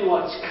understand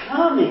what's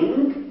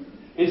coming,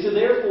 and so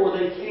therefore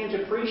they can't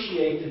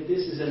appreciate that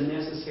this is a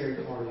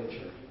necessary part of the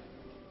journey.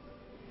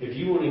 If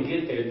you want to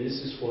get there, this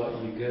is what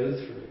you go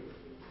through.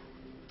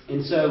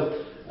 And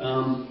so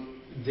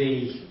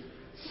the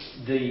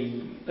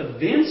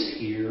events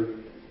here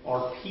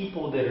are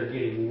people that are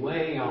getting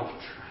way off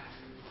track.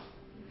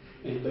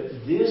 But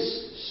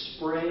this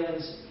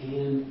spreads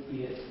and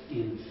it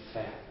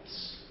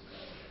infects.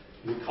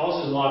 It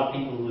causes a lot of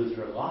people to lose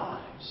their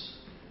lives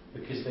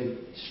because they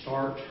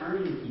start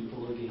turning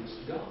people against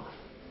God.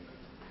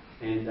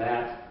 And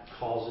that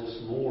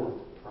causes more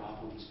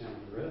problems down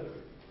the road.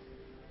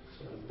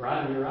 So,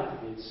 Brian, you're right.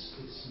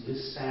 It's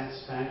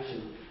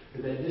dissatisfaction.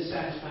 But that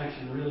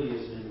dissatisfaction really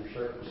isn't in their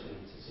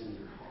circumstances, it's in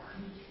their heart.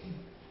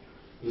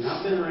 You know,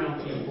 I've been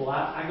around people.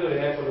 I go to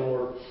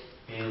Ecuador,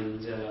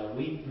 and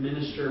we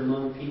minister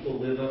among people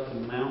who live up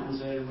in the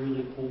mountains that are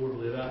really poor,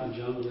 live out in the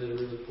jungle that are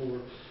really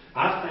poor.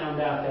 I found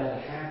out that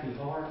a happy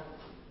heart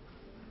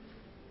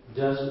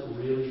doesn't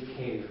really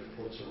care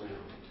what's around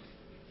it.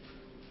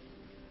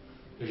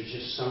 There's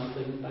just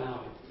something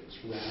about it that's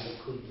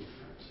radically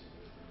different.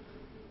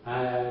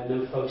 I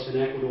know folks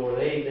in Ecuador,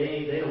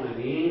 they don't have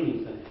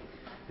anything.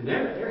 And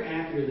they're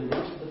happier than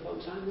most of the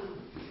folks I know.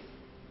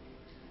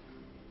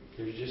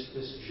 There's just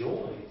this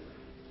joy.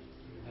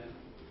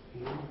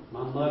 You know,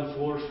 my mud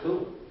floor's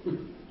cool.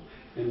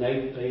 And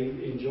they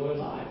enjoy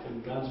life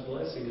and God's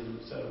blessing them.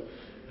 So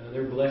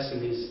their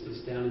blessing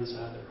is down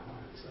inside their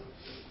heart. So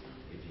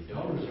if you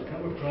don't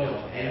come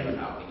across heaven,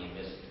 how can you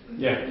miss it?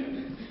 Yeah.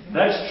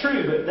 That's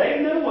true, but they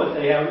know what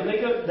they have. They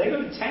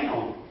go to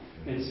town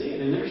and see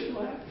it, and they're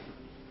still happy.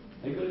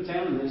 They go to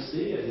town and they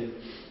see it. And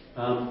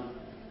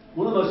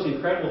one of the most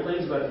incredible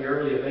things about the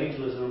early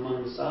evangelism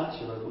among the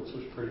Sachula, which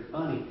was pretty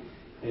funny,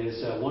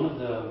 is one of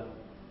the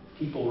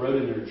people wrote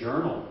in their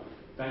journal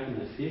back in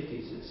the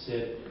 50s. It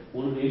said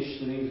one of the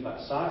interesting things about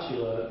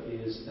Sachula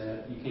is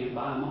that you can't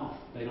buy them off.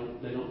 They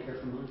don't care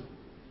for money.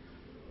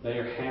 They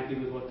are happy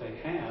with what they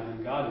have,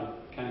 and God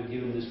had kind of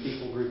given this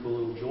people group a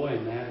little joy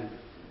in that, and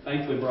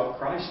thankfully brought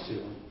Christ to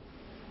them.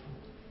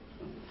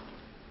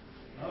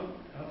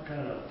 I'm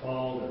kind of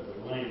appalled at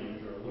the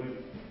language or when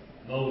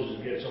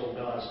Moses gets on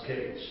God's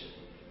case.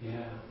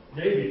 Yeah.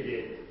 David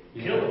did.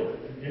 Yeah. Kill him.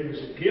 David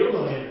said, kill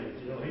the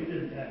enemies. You know, he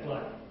didn't act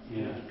like Yeah.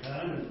 he was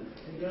kind. And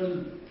he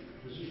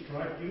does it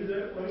strike you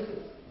that way?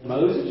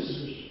 Moses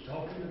is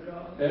talking to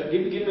God? Give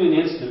me an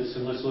instance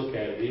and let's look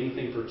at it.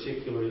 Anything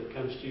particular that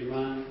comes to your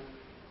mind?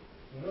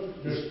 Well,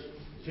 just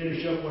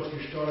finish up what you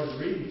started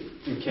reading.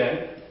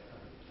 Okay.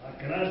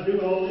 Can I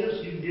do all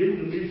this? You give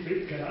to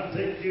me. Can I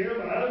take care of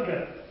it? I don't got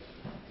it.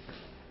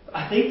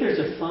 I think there's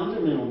a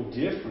fundamental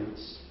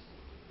difference.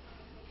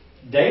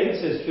 David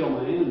says, kill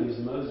my enemies,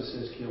 and Moses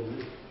says, kill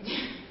me.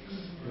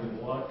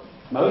 And what?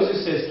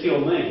 Moses says,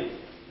 kill me.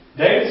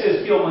 David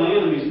says, kill my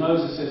enemies.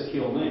 Moses says,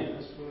 kill me.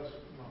 That's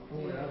my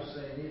point. I was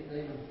saying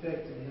they've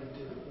infected him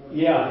to the point.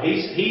 Yeah,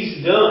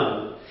 he's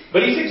done.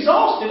 But he's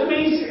exhausted. I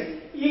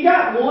mean, you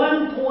got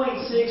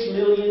 1.6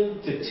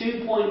 million to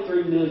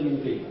 2.3 million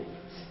people.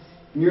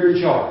 You're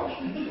in charge.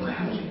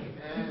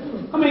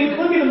 I mean,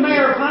 look at the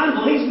mayor of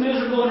Pineville. He's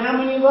miserable, and how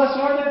many of us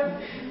are there?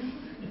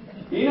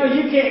 You know,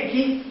 you can't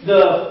keep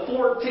the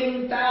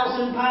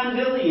 14,000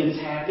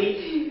 Pinevillians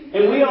happy,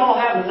 and we all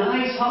have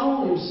nice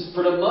homes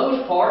for the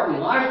most part, and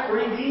life's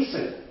pretty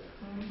decent.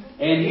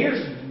 And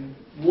here's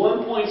 1.6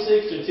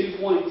 to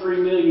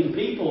 2.3 million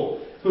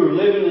people who are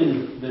living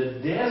in the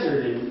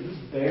desert, and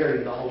He's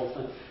buried the whole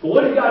thing. But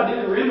what did God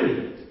do to remedy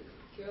it?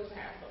 Killed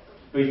half of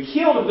them. He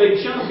killed a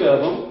big chunk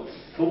of them,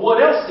 but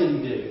what else did He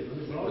do?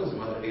 What was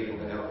some other people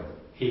to help him?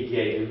 He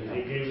gave him help.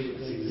 He gave it to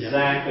That's them.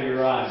 exactly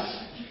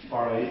right.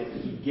 Parlay.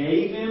 He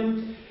gave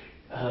him,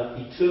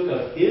 he took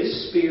of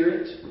His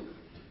Spirit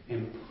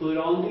and put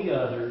on the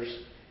others,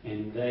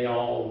 and they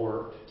all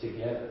worked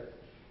together.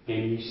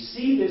 And you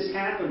see this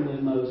happen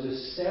with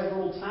Moses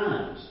several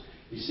times.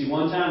 You see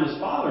one time his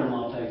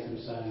father-in-law takes him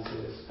aside and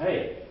says,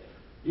 hey,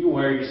 you can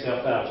wear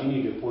yourself out. You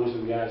need to appoint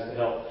some guys to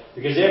help.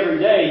 Because every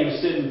day he was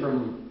sitting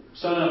from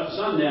sun up to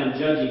sundown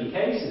judging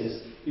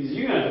cases. He says,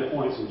 you're going to have to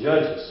appoint some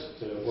judges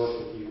to work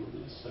with you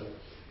on this. So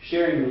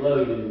sharing the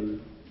load and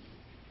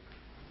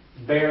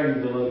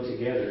bearing the load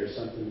together is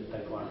something that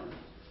they've learned.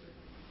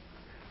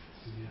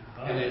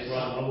 And it's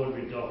right. I wouldn't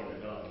be talking to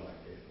God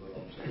like this. What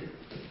I'm saying.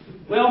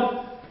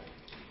 Well,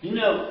 you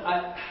know,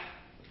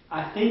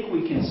 I think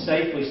we can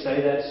safely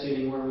say that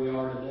sitting where we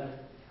are today.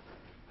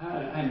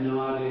 I have no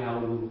idea how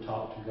we would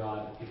talk to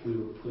God if we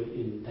were put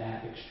in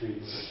that extreme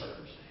of a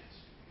circumstance.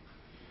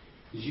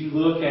 As you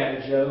look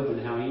at Job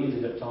and how he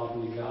ended up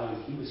talking to God,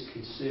 and he was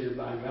considered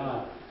by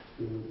God.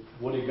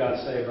 What did God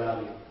say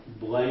about him?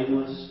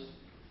 Blameless.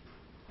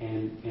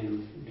 And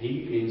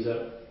he ends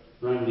up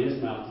running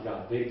his mouth to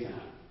God big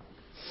time.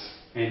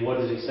 And what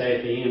does he say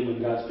at the end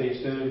when God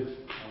speaks to him?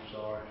 I'm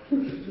sorry.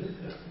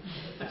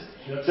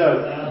 So,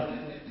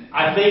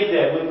 I think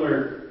that when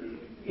we're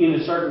in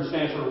a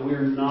circumstance where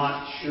we're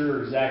not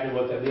sure exactly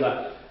what that'd be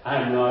like, I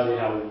have no idea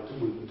how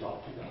we would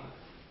talk to God.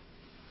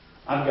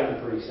 I've gotten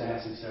pretty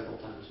sassy several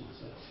times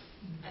myself.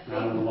 I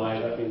don't know why I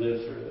let me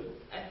live through it.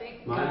 I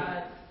think Mike?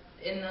 God,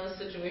 in those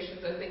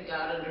situations, I think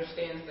God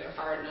understands their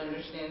heart and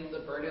understands the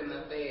burden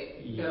that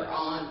they're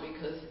on,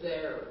 because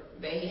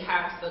they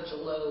have such a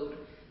load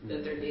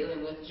that they're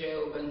dealing with.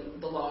 Job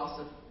and the loss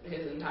of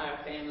his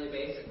entire family,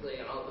 basically,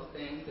 and all the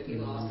things that he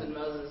lost, and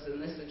Moses in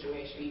this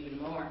situation even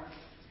more.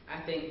 I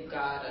think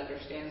God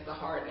understands the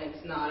heart, and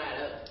it's not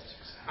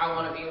I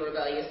want to be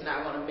rebellious and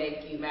I want to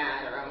make you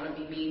mad, or I want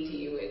to be mean to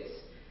you.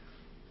 It's,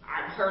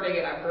 I'm hurting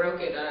it, I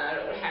broke it, and I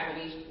don't have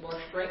any more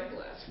strength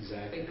left.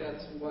 Exactly. I think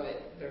that's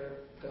what they're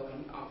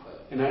going off of.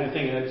 And I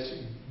think that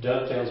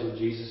dovetails with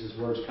Jesus'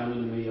 words, come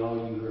unto me, all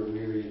you who are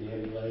weary and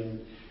heavy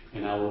laden,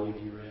 and I will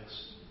give you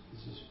rest.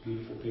 It's this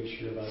beautiful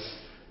picture of us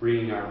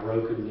bringing our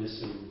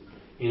brokenness and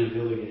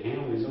inability to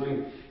handle these. I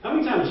mean, how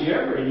many times you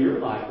ever in your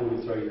life want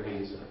to throw your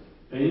hands up?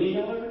 Any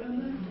of y'all ever done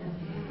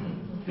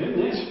that? Isn't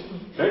this?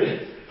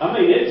 I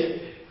mean,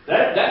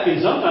 that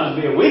can sometimes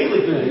be a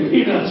weekly thing.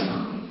 You know?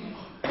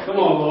 Come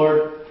on,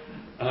 Lord.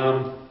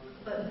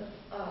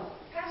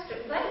 Pastor,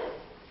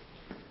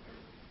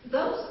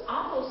 those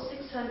almost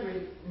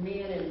 600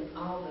 men and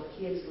all the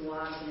kids and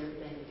wives and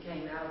everything that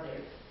came out of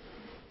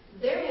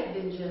there have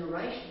been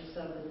generations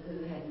of them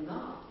who had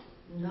not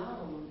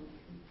known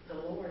the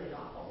Lord at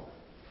all.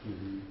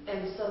 Mm-hmm.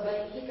 And so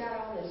he got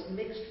all this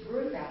mixed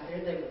group out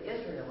there. They were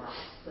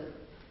Israelites, but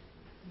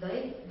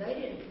they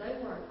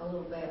weren't a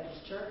little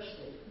Baptist church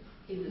that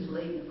he was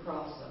leading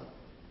across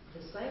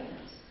the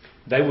sands.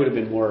 They would have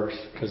been worse,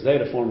 because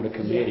they'd have formed a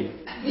committee.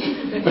 But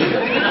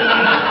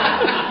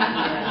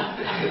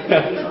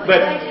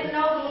they didn't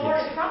know the Lord,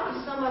 and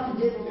probably some of them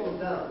didn't want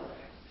to go.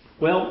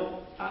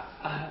 Well,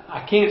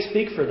 I can't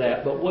speak for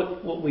that, but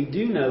what we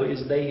do know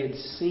is they had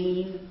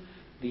seen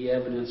the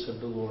evidence of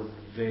the Lord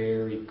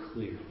very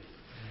clearly.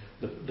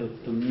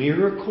 The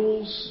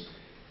miracles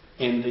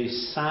and the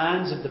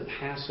signs of the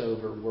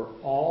Passover were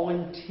all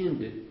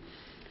intended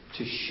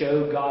to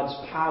show God's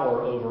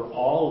power over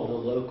all of the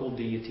local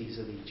deities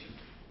of Egypt.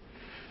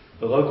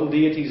 The local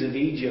deities of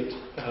Egypt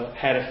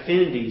had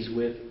affinities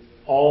with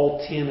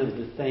all 10 of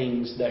the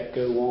things that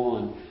go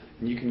on.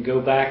 And you can go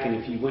back, and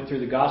if you went through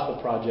the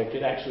Gospel Project,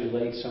 it actually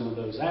laid some of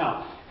those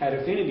out. Had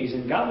affinities,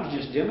 and God was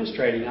just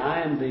demonstrating,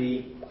 I am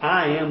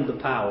the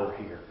power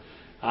here.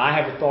 I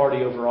have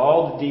authority over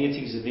all the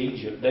deities of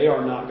Egypt. They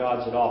are not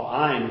gods at all.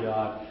 I am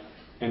God.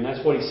 And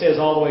that's what He says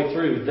all the way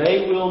through.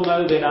 They will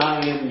know that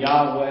I am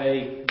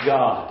Yahweh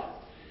God.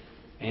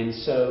 And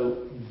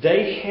so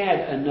they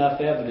had enough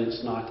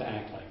evidence not to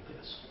act like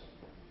this.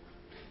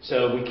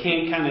 So we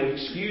can't kind of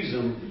excuse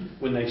them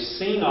when they've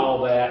seen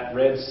all that,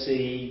 Red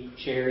Sea,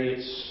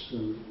 chariots,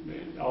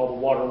 and all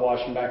the water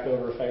washing back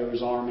over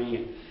Pharaoh's army,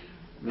 and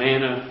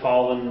manna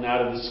falling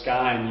out of the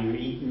sky and you're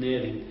eating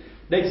it, and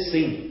They'd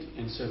seen it.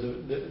 And so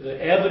the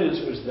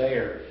evidence was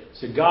there.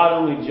 So God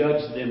only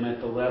judged them at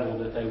the level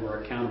that they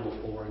were accountable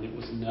for, and it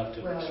was enough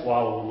to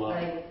swallow them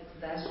up.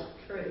 That's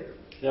true.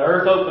 The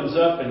earth opens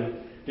up, and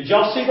did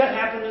y'all see that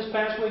happen this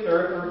past week? The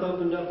earth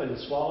opened up and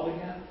swallowed a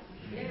guy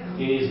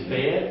in his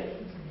bed.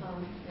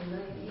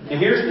 And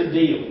here's the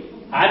deal.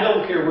 I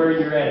don't care where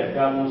you're at. If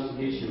God wants to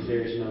get you,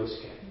 there's no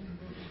escape.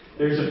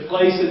 There's a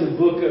place in the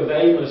book of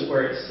Amos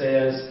where it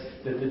says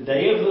that the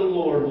day of the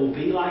Lord will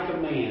be like a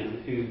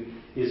man who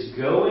is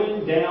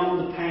going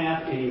down the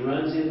path and he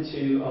runs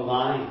into a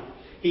lion.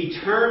 He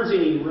turns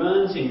and he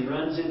runs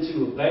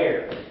into a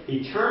bear.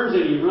 He turns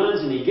and he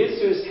runs and he gets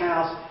to his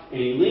house and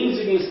he leans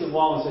against the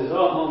wall and says,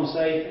 "Oh, I'm home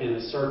safe," and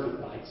a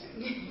serpent bites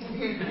him.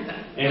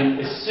 And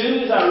as soon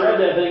as I read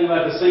that thing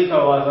about the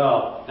sinkhole, I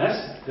thought,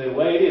 that's the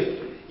way it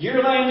is.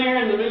 You're laying there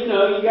and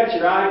you got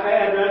your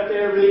iPad right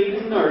there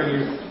reading,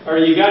 or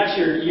you got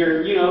your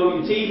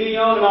TV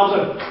on, and all of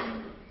a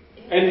sudden,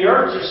 and the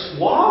earth just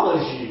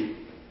swallows you.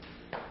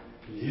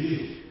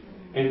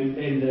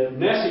 And the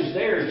message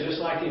there is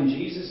just like in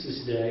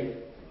Jesus' day,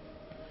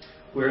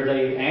 where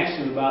they asked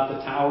him about the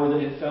tower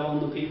that had fell on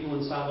the people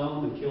in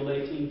Siloam and killed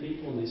 18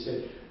 people, and they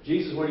said,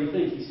 "Jesus, what do you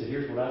think?" He said,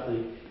 "Here's what I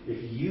think.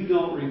 If you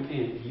don't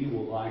repent, you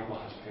will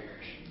likewise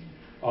perish."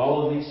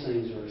 All of these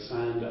things are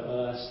assigned to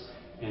us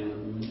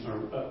and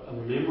a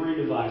memory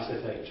device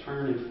that they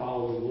turn and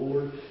follow the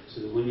Lord,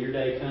 so that when your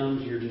day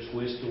comes, you're just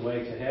whisked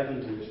away to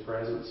heaven, to His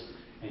presence,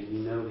 and you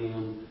know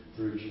Him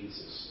through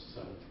Jesus.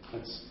 So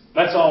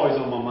that's always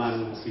on my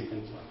mind when I see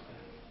things like that.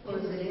 Well,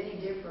 is it any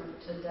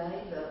different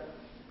today, the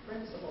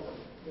principle of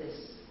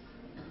this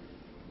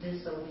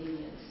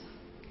disobedience?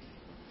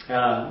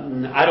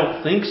 I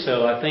don't think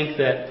so. I think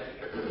that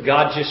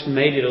God just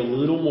made it a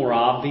little more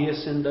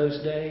obvious in those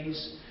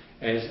days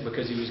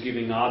because He was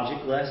giving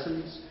object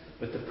lessons,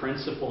 but the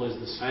principle is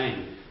the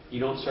same. You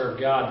don't serve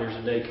God, there's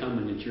a day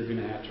coming that you're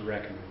going to have to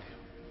reckon with Him.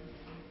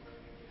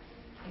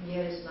 And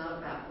yet it's not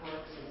about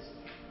works, it's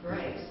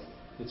grace.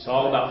 It's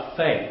all about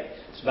faith.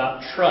 It's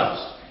about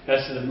trust.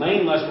 That's the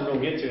main lesson we're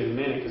going to get to in a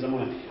minute, because I'm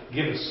going to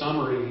give a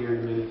summary here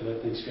in a minute that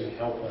I think is going to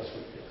help us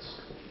with this.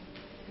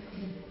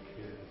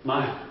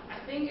 Maya. I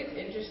think it's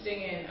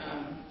interesting in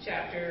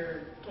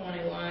chapter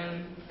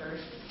 21,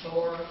 verse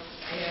 4,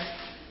 I guess,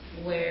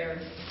 where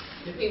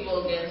the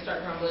people again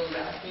start grumbling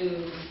about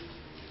food,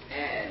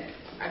 and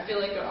I feel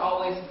like they're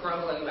always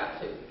grumbling about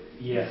food.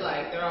 Yes. It's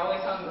like they're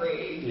always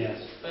hungry,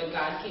 yes, but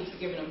God keeps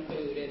giving them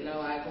food, and they're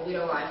like, "Well, we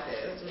don't like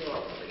this. We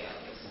won't put together.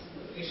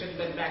 We should have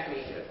been back in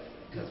Egypt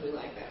because we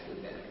like that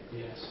food better."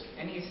 Yes.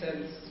 And He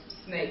sends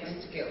snakes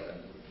to kill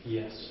them.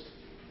 Yes.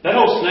 That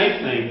whole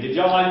snake thing, did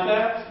y'all like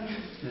that?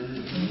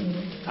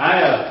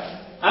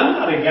 I'm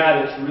not a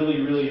guy that's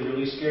really, really,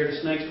 really scared of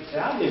snakes, but the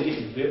idea of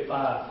getting bit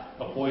by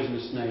a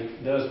poisonous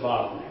snake does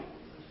bother me.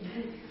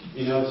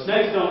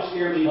 Snakes don't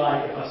scare me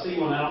like if I see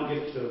one out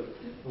and get to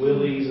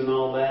willies and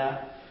all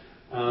that.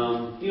 You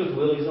know what the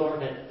willies are?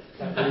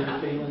 That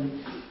weird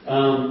feeling.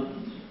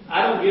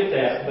 I don't get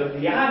that, but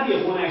the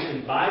idea of one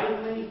actually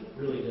biting me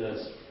really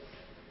does.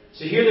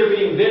 So here they're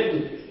being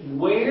bitten.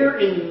 Where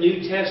in the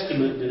New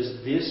Testament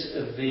does this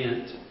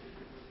event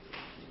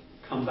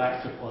come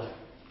back to play?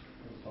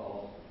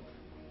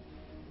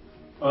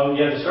 Oh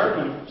yeah, the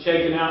serpent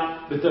shaken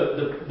out, but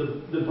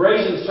the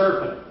brazen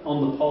serpent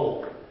on the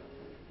pole.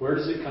 Where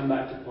does it come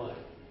back to play?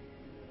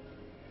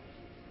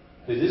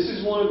 This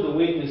is one of the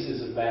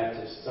weaknesses of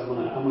Baptists. I'm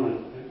gonna.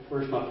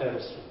 Where's my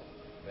pedestal?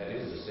 That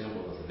is a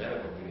symbol that the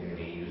medical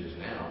community uses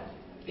now.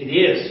 It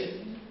is,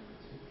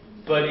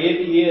 but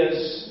it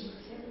is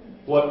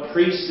what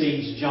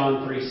precedes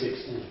John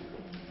 3:16.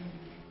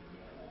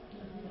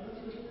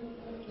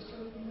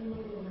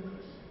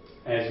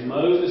 As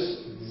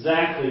Moses,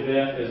 exactly,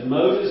 Beth. As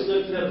Moses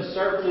lifted up the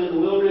serpent in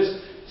the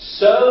wilderness,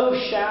 so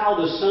shall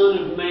the Son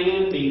of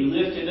Man be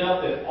lifted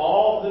up, that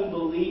all who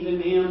believe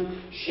in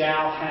Him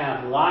shall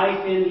have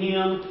life in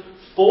Him.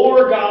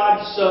 For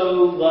God so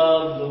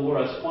loved the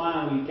world. That's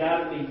why we've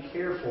got to be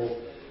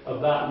careful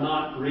about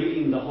not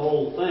reading the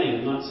whole thing.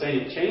 I'm not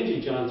saying it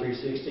changes John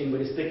 3:16,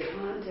 but it's the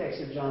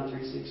context of John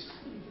 3:16.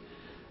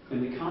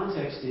 And the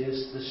context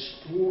is the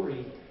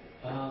story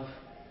of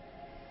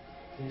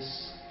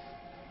this.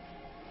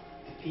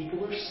 The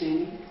people are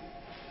sinning.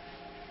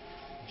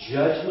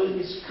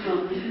 Judgment is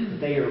coming.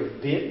 They are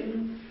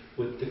bitten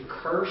with the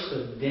curse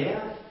of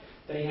death.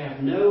 They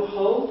have no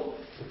hope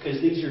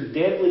because these are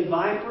deadly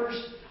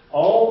vipers.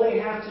 All they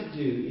have to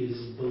do is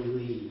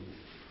believe.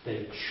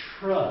 They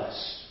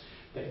trust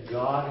that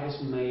God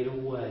has made a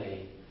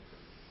way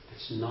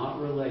that's not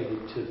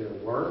related to their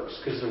works,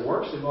 because their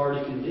works have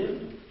already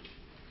condemned them.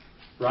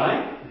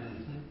 Right?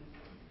 Mm-hmm.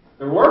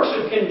 Their works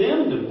have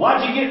condemned them.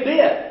 Why'd you get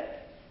bit?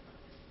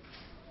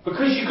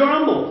 Because you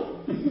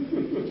grumbled.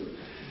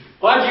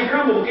 Why'd you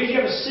grumble? Because you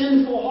have a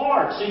sinful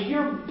heart. So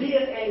you're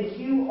bit and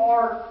you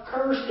are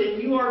cursed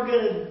and you are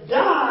going to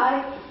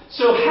die.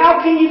 So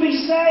how can you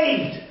be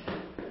saved?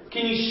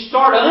 Can you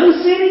start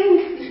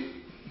unsinning?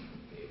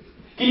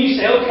 Can you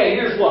say, okay,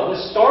 here's what,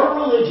 let's start a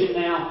religion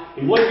now,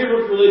 and what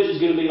your religion is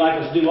going to be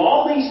like, let's do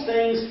all these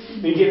things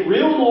and get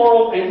real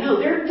moral, and no,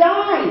 they're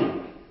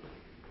dying.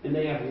 And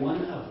they have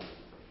one hope.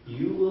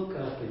 You look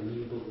up and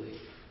you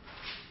believe.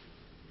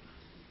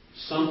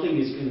 Something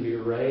is going to be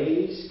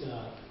raised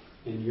up,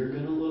 and you're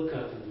going to look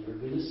up and you're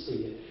going to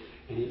see it,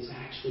 and it's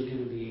actually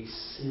going to be a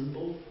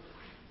symbol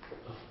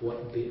of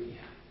what bit you.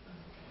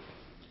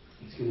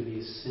 It's going to be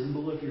a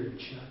symbol of your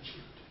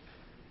judgment.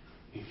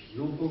 If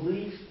you'll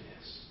believe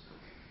this,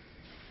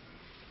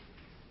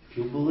 if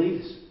you'll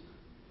believe this,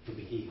 you'll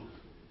be healed.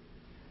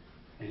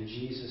 And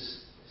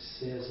Jesus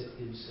says it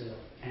himself.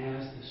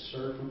 As the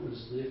serpent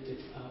was lifted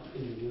up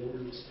in the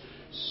wilderness,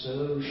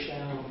 so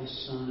shall the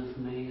Son of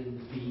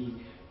Man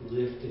be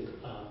lifted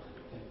up,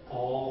 that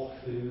all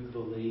who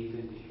believe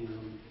in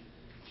him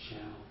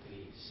shall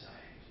be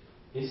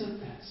saved. Isn't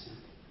that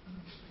simple?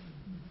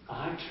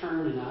 I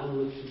turn and I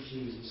look to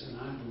Jesus and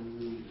I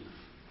believe,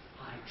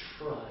 I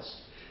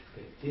trust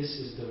that this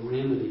is the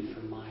remedy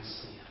for my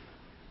sin.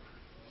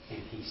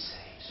 And he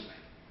saves me.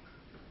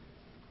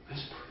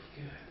 That's pretty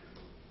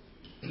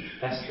good.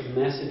 That's the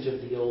message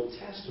of the Old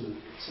Testament.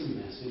 It's a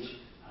message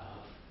of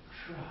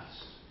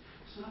trust.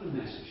 It's not a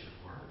message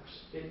of works.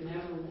 It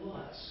never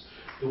was.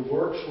 The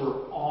works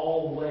were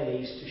all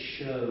ways to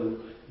show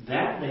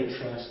that they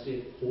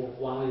trusted or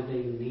why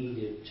they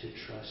needed to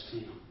trust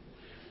him.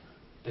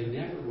 They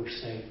never were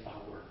saved by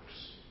works.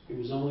 It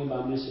was only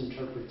by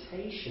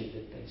misinterpretation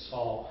that they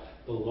saw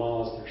the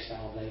law as their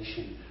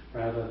salvation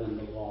rather than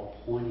the law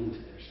pointing to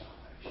their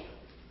salvation.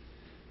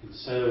 And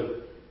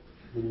so,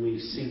 when we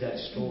see that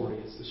story,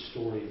 it's the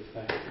story of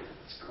faith.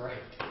 It's great.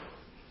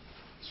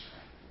 It's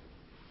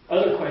great.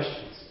 Other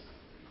questions?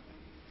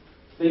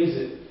 Things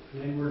that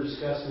maybe we're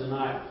discussing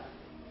tonight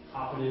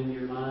popping into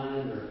your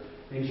mind, or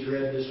things you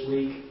read this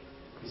week?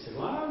 You said,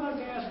 well, I'm not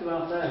going to ask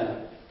about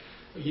that.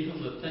 Well, you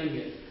know, the thing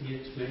that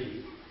gets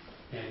me,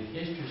 and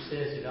history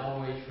says it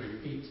always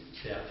repeats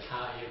itself,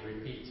 how it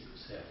repeats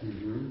itself.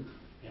 Mm-hmm.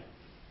 Yeah.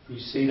 You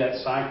see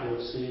that cycle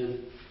of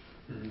sin.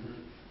 Mm-hmm.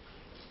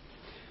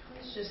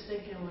 I was just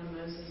thinking when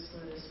Moses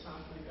was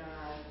talking to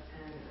God,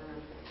 and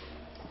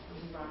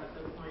he brought up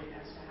the point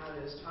as to how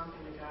he was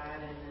talking to God,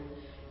 and then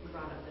he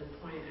brought up the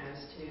point as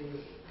to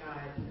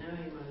God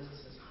knowing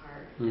Moses'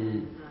 heart.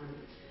 Mm-hmm.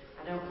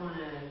 I don't want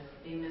to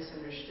be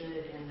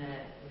misunderstood in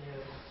that,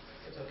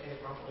 it's okay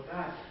to wrestle with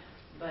God,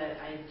 but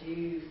I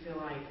do feel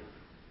like,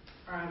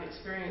 or I've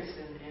experienced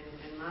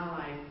in my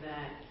life,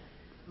 that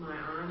my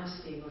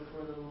honesty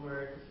before the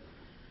Lord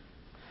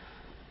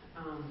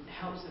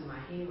helps in my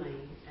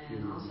healing,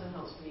 and also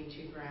helps me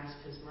to grasp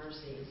his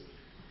mercies.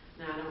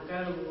 Now, I don't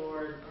go to the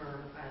Lord,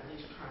 or I at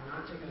least try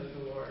not to go to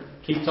the Lord.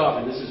 Keep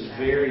talking. This is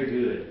very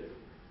good.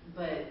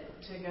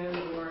 But to go to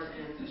the Lord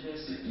and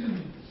just,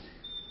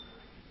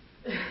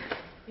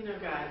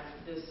 God,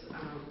 I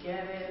don't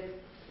get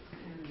it.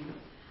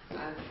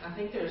 And I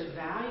think there's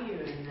value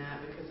in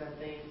that, because I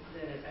think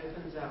that it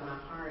opens up my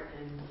heart,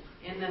 and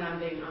in that I'm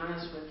being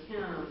honest with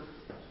him,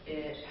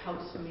 it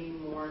helps me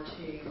more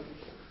to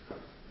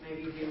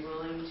maybe be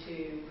willing to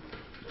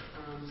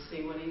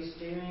see what he's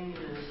doing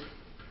in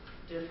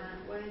a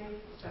different way.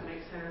 Does that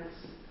make sense?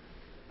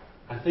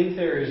 I think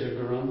there is a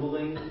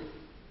grumbling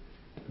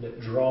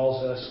that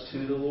draws us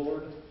to the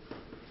Lord,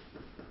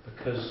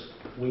 because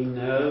we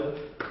know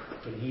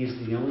that he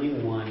is the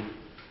only one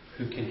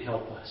who can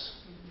help us.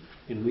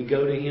 And we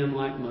go to him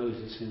like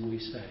Moses and we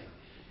say,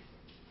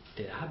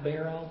 did I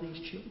bear all these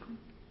children?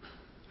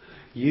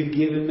 You've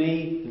given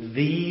me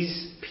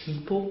these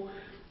people.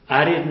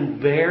 I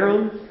didn't bear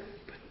them,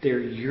 but they're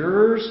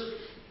yours.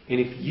 And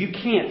if you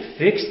can't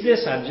fix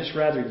this, I'd just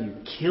rather you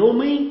kill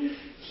me.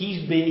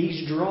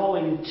 He's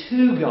drawing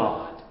to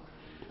God.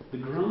 The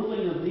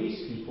grumbling of these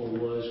people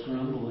was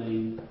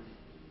grumbling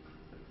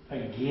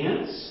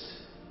against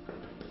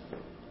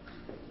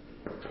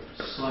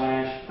 /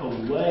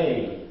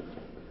 away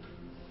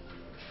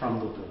from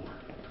the Lord.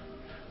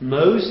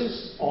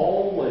 Moses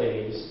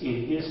always,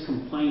 in his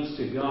complaints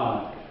to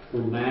God,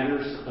 were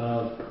matters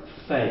of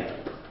faith.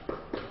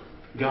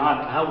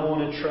 God, I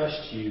want to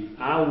trust you.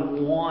 I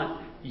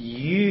want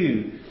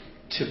you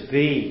to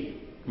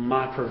be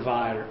my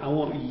provider. I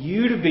want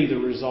you to be the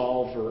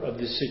resolver of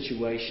this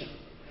situation.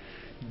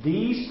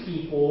 These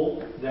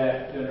people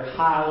that are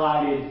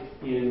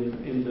highlighted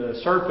in the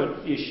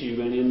serpent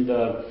issue and in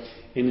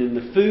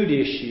the food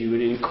issue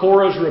and in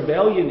Korah's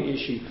rebellion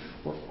issue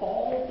were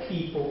all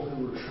people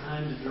who were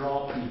trying to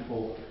draw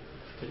people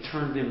to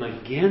turn them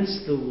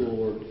against the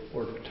Lord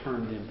or to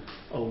turn them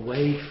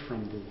away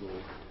from the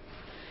Lord.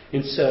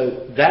 And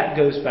so that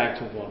goes back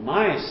to what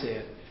Maya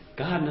said.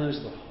 God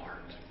knows the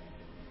heart.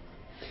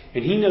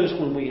 And he knows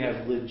when we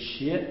have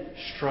legit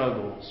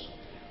struggles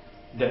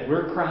that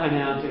we're crying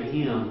out to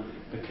him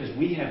because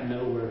we have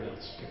nowhere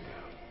else to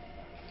go.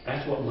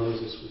 That's what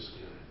Moses was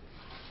doing.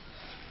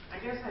 I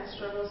guess I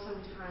struggle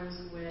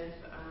sometimes with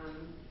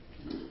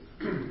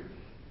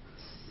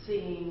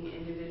seeing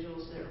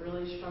individuals that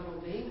really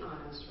struggle being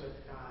honest with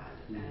God.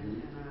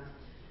 And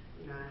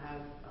I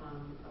have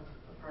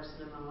a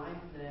person in my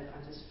life that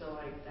I just feel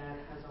like that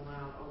has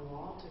allowed a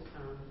wall to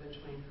come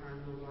between her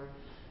and the Lord,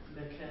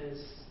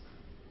 because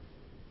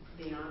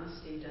the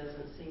honesty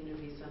doesn't seem to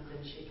be something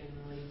she can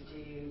really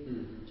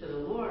do to the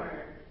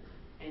Lord,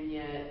 and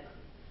yet,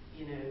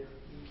 you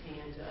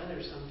can to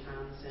others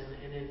sometimes,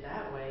 and in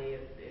that way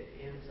it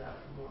ends up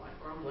more like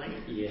grumbling.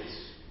 Yes,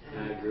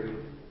 I agree.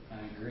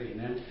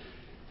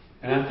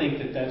 And I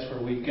think that's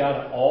where we've got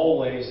to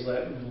always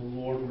let the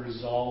Lord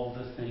resolve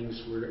the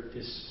things we're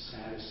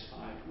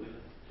dissatisfied with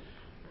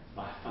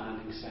by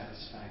finding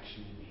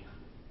satisfaction in Him.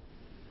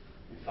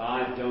 If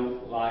I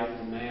don't like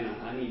the manna,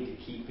 I need to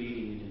keep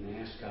eating it and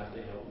ask God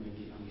to help me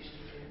get used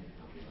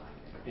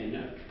to it. And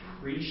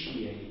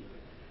appreciate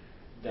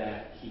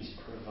that He's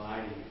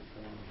providing it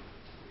for me.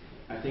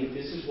 I think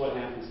this is what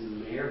happens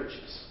in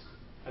marriages.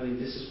 I think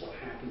this is what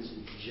happens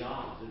in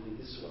jobs. I think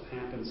this is what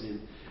happens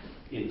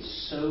in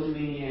so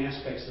many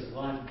aspects of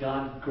life.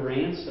 God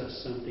grants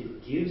us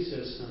something, gives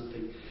us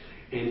something,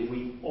 and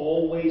we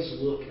always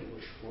look at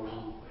what's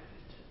wrong with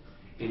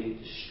it. And it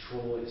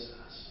destroys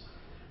us,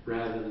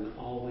 rather than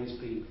always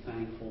being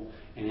thankful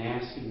and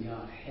asking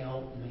God,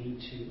 help me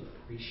to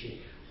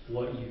appreciate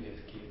what you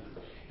have given.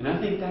 And I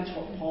think that's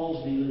what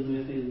Paul's dealing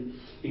with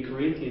in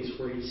Corinthians,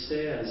 where he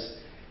says,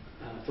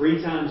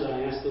 3 times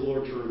I asked the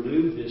Lord to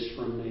remove this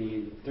from me,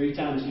 and 3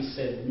 times He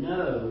said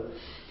no.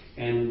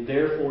 And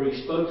therefore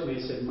He spoke to me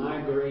and said,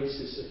 my grace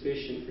is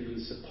sufficient for you.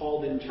 So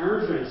Paul then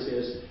turns around and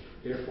says,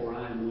 therefore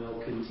I am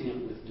well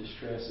content with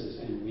distresses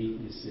and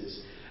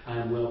weaknesses. I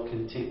am well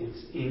content with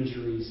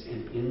injuries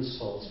and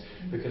insults,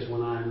 because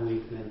when I am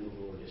weak, then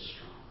the Lord is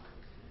strong.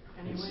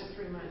 And He went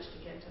through much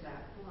to get to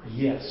that point.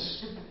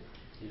 Yes.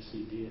 Yes,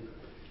 He did.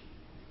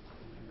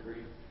 I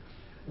agree.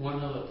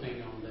 One other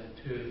thing on that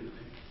too.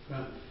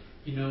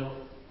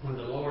 When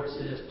the Lord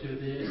says do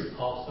this,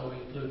 also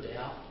include the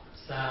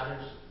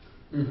outsiders.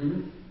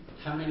 Mm-hmm.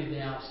 How many of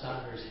the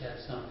outsiders had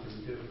something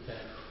to do with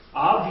that?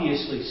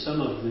 Obviously,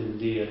 some of them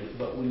did,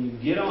 but when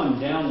you get on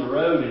down the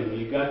road and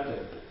you got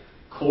the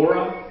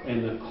Korah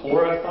and the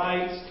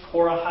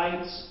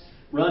Korahites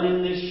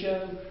running this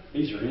show,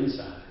 these are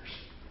insiders.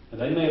 Now,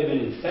 they may have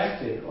been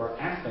infected or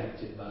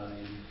affected by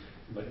them,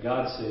 but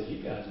God says,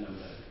 you guys know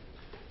better.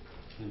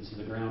 And so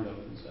the ground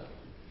opens up.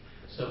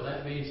 So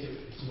that means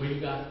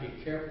we've got to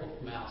be careful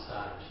from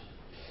outsiders.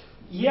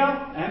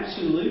 Yeah,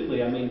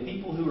 absolutely. I mean,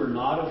 people who are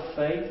not of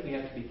faith, we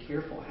have to be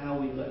careful how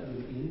we let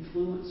them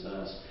influence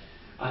us.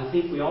 I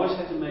think we always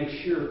have to make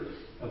sure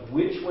of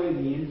which way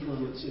the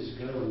influence is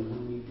going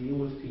when we deal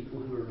with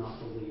people who are not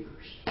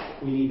believers.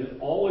 We need to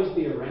always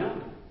be around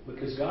them,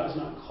 because God has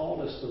not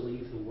called us to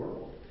leave the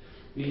world.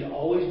 We need to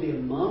always be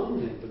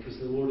among them, because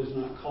the Lord has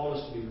not called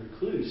us to be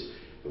recluse.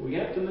 But we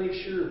have to make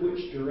sure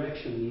which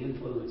direction the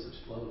influence is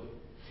flowing.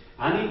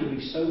 I need to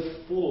be so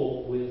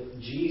full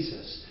with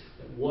Jesus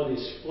that what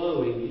is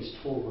flowing is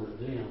toward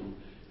them,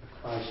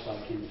 a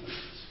Christ-like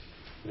influence.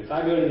 And if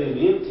I go to them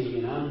empty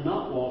and I'm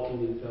not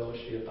walking in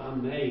fellowship, I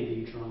may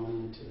be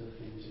drawn into the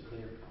things that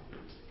they're drawn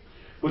into.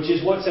 Which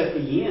is what's at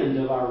the end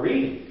of our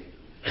reading.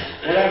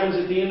 What happens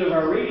at the end of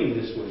our reading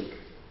this week?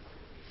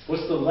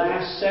 What's the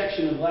last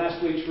section of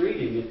last week's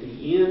reading? At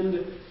the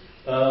end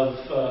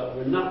of,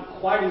 we're not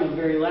quite in the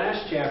very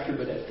last chapter,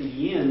 but at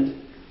the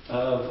end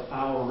of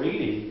our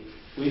reading,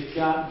 we've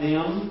got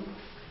them.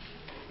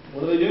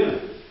 What are they doing?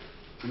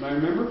 Anybody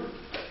remember?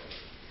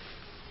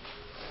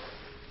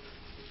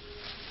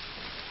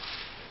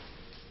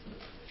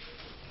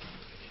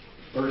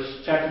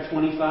 Chapter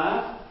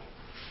 25.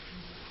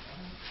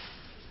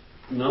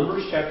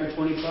 Numbers chapter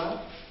 25.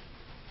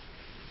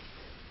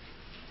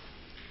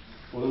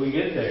 What do we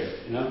get there?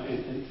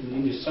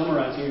 And you just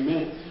summarize here in a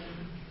minute.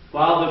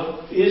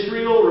 While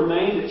Israel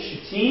remained at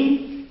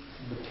Shittim,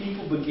 the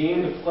people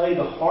began to play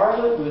the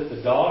harlot with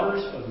the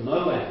daughters of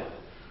Moab,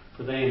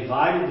 for they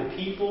invited the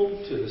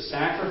people to the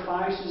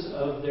sacrifices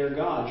of their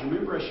gods.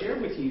 Remember, I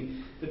shared with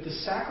you that the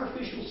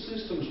sacrificial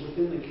systems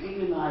within the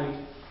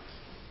Canaanite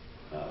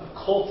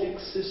cultic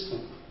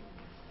system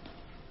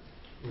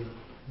were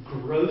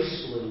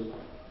grossly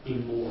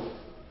immoral.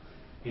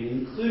 It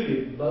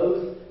included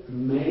both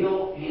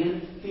male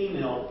and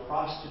female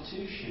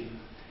prostitution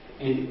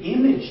and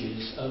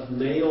images of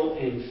male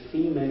and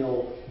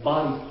female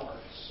body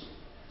parts.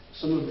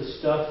 Some of the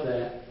stuff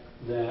that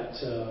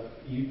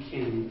you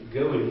can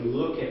go and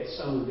look at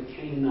some of the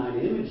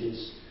Canaanite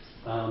images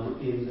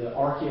in the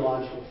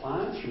archaeological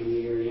finds from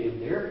the area,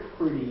 and they're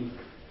pretty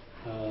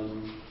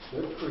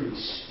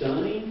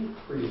stunning,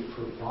 pretty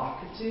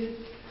provocative,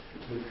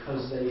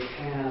 because they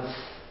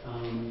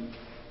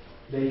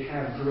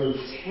have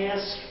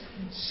grotesque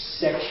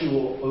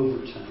sexual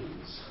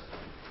overtones.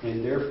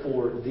 And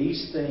therefore,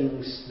 these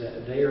things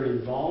that they are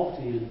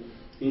involved in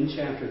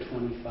chapter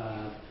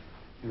 25,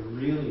 they're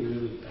really,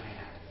 really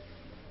bad.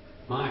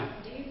 Maya?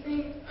 Do you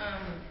think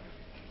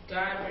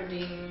God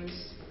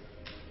redeems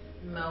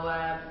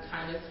Moab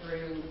kind of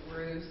through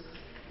Ruth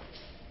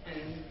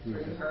and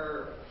through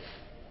her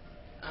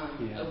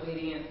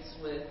obedience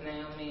with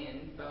Naomi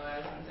and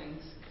Boaz and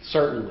things?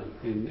 Certainly.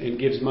 And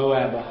gives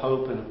Moab a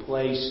hope and a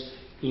place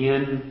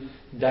in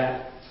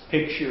that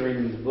picture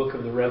in the book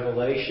of the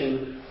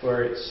Revelation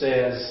where it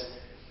says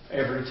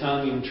every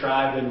tongue and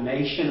tribe and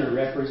nation are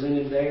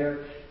represented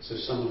there. So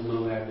some of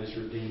Moab is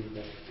redeemed,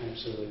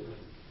 absolutely,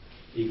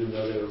 even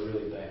though they were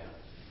really bad.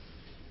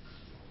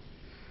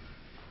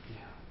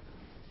 Yeah,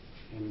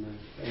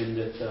 and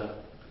that the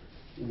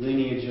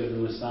lineage of the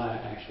Messiah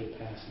actually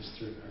passes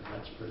through her.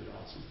 That's pretty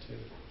awesome too.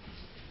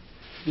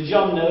 Did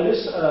y'all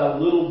notice a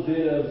little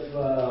bit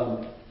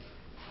of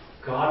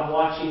God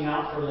watching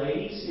out for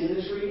ladies in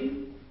this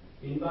reading?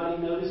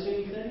 Anybody notice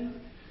anything?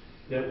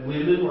 That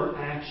women were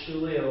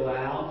actually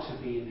allowed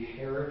to be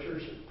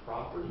inheritors of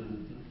property.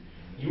 Mm-hmm.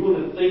 You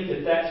wouldn't think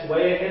that that's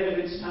way ahead of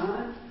its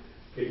time.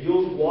 If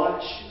you'll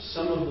watch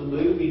some of the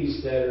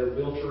movies that are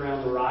built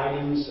around the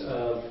writings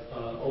of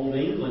Old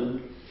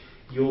England,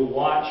 you'll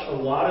watch a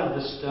lot of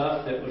the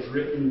stuff that was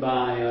written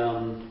by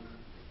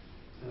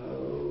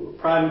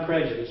Pride and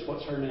Prejudice.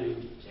 What's her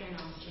name?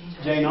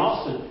 Jane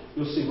Austen.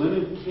 You'll see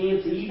women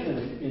can't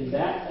even, in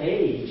that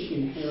age,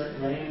 inherit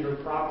land or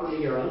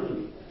property or own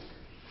anything.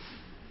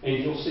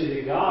 And you'll see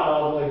that God,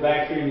 all the way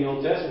back here in the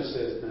Old Testament,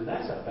 says, now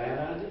that's a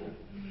bad idea.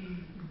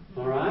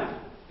 All right?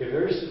 If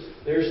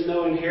there's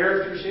no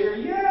inheritors here,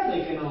 yeah,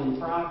 they can own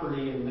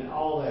property and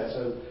all that.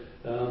 So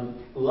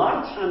a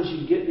lot of times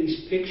you get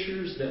these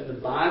pictures that the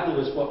Bible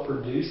is what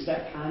produced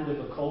that kind of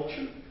a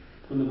culture,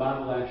 when the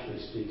Bible actually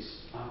speaks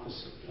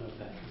opposite of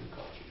that kind of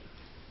culture.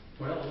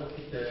 Well, look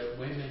at the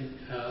women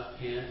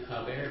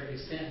of Arab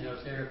descent,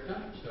 those Arab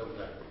countries over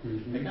there.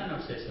 Mm-hmm. They got no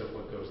sense of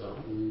what goes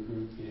on.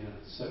 Mm-hmm. Yeah,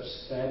 such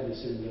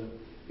sadness in the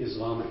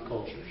Islamic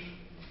cultures.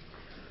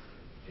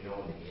 You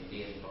know, in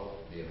the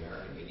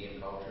American Indian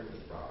culture, the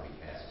property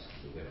passes to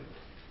the women.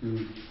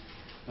 Mm.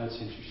 That's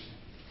interesting.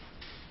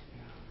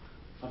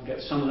 Yeah. I've got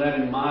some of that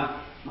in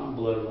my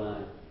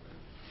bloodline.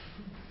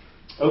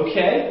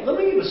 Okay, let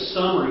me give a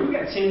summary. We've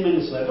got 10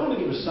 minutes left. I want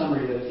to give a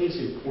summary that I think is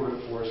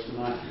important for us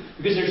tonight.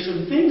 Because there's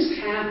some things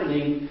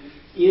happening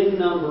in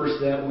Numbers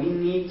that we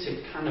need to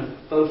kind of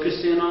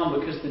focus in on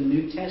because the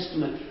New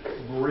Testament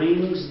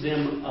brings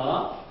them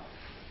up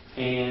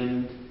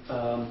and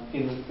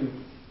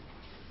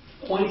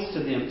points to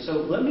them. So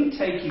let me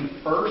take you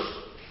first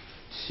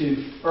to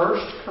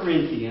 1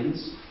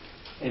 Corinthians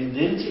and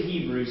then to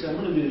Hebrews. I'm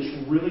going to do this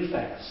really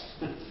fast.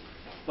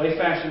 Way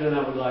faster than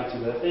I would like to,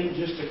 but I think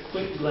just a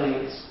quick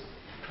glance.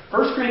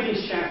 1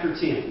 Corinthians chapter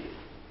 10.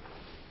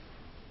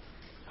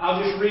 I'll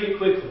just read it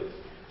quickly.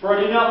 For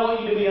I do not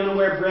want you to be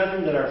unaware,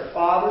 brethren, that our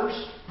fathers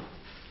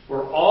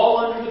were all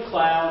under the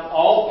cloud,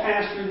 all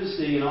passed through the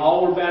sea, and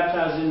all were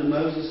baptized into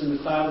Moses in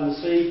the cloud and the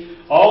sea.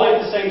 All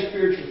ate the same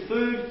spiritual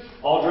food,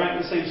 all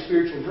drank the same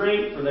spiritual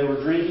drink, for they were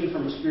drinking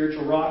from a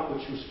spiritual rock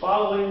which was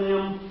following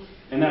them,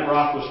 and that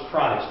rock was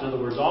Christ. In other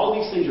words, all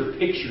these things are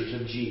pictures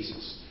of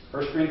Jesus.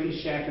 1 Corinthians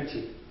chapter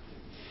 10.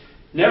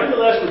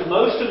 Nevertheless, with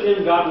most of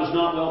them God was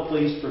not well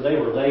pleased, for they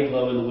were laid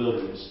low in the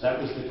wilderness. That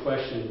was the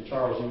question,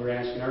 Charles, you were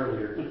asking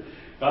earlier.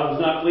 God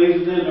was not pleased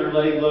with them, they were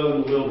laid low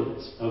in the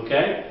wilderness.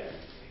 Okay?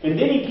 And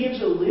then he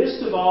gives a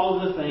list of all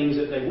of the things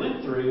that they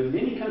went through, and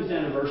then he comes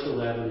down to verse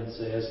 11 and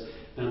says,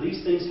 now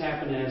these things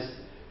happen as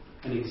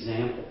an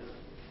example,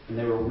 and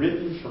they were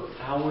written for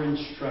our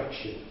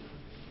instruction,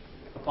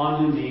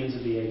 upon whom the ends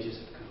of the ages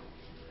have come.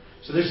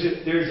 So it's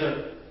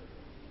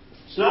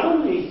not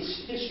only a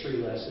history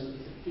lesson,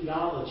 it's a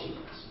theology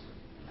lesson.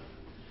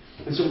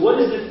 And so what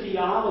is the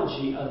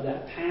theology of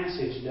that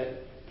passage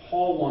that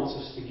Paul wants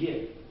us to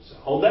get? So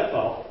hold that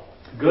thought.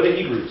 Go to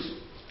Hebrews.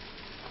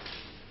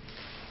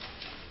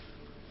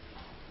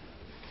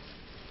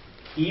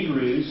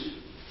 Hebrews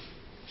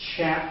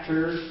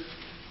chapter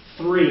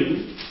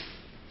 3,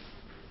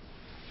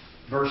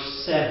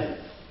 verse 7.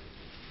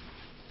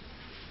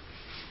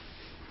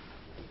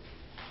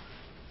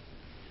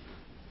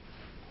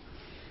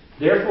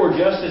 Therefore,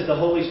 just as the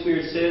Holy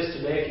Spirit says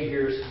today, if you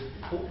hear His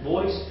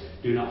voice,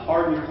 do not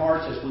harden your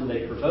hearts as when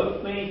they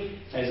provoked me,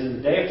 as in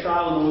the day of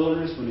trial in the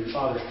wilderness, when your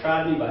fathers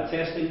tried me by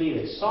testing me.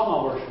 They saw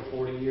my works for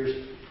 40 years.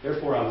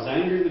 Therefore, I was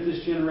angry with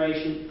this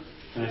generation.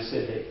 And I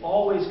said, they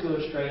always go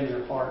astray in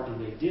their heart, and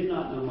they did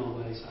not know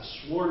my ways. I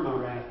swore in my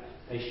wrath,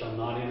 they shall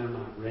not enter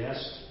my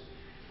rest.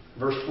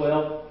 Verse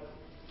 12.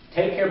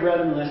 Take care,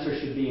 brethren, lest there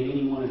should be in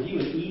any one of you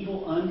an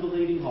evil,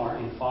 unbelieving heart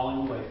in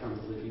falling away from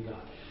the living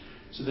God.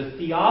 So the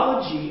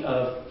theology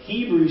of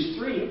Hebrews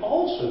 3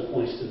 also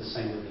points to the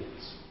same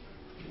events,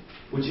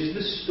 which is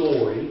the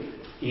story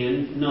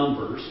in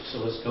Numbers. So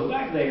let's go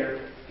back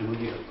there and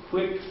we'll get a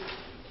quick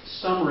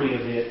summary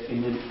of it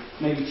and then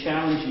maybe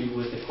challenge you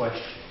with a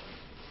question.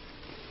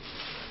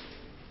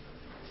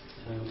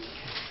 Okay.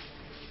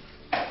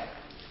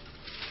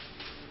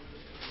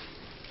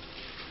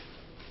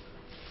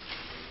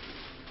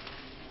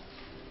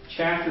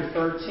 Chapter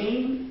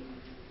 13.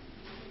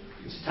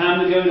 It's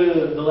time to go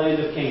to the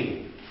land of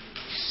Canaan.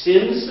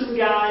 Send some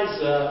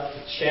guys up to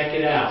check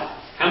it out.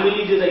 How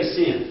many do they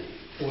send?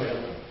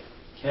 12.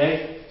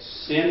 Okay?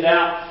 Send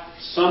out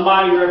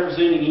somebody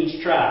representing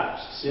each tribe.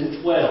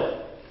 Send 12.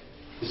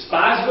 The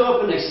spies go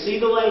up and they see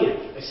the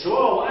land. They say,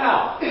 oh,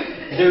 wow.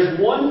 There's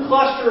one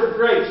cluster of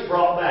grapes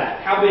brought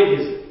back. How big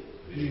is it?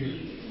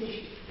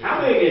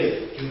 How big is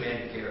it? 2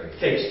 men to carry. It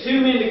takes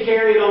 2 men to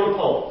carry it on a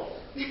pole.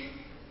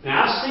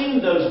 Now, I've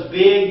seen those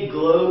big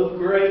globe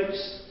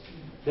grapes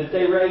that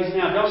they raise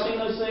now. Have y'all seen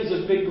those things?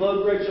 Those big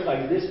globe grapes are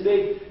like this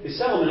big. They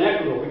sell them in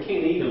Ecuador. We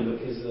can't eat them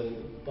because of the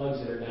bugs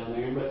that are down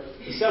there. But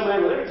they sell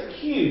them in Ecuador. It's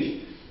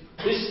huge.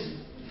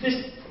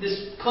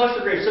 This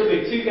cluster grape is so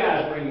big, 2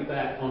 guys bring it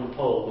back on a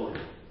pole going,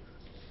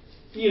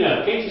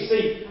 can't you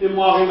see them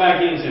walking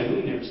back in and saying,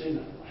 we've never seen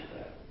nothing like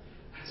that.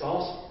 That's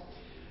awesome.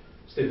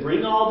 So they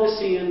bring all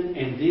this in,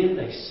 and then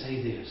they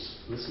say this.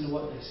 Listen to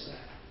what they say.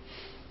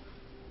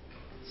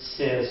 It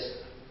says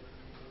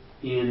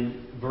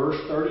in verse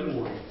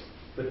 31,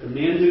 but the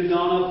men who'd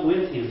gone up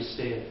with him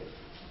said,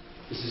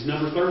 this is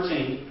Numbers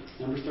 13,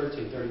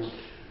 31.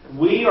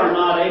 We are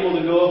not able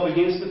to go up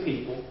against the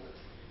people,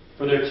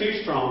 for they're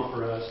too strong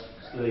for us.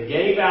 So they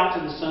gave out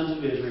to the sons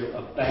of Israel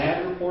a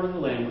bad report of the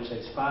land which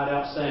they spied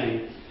out,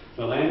 saying,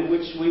 the land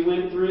which we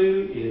went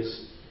through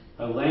is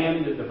a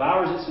land that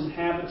devours its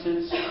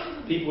inhabitants.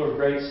 People are of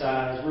great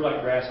size. We're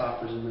like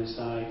grasshoppers in their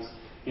sights.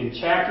 In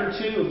chapter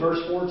 2 of verse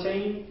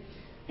 14,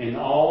 and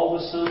all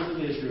the sons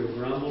of Israel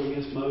grumbled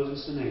against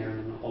Moses and Aaron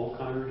and the whole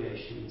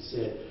congregation and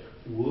said,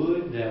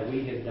 would that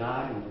we had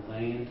died in the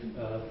land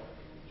of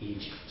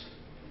Egypt.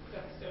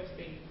 That's their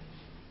thing.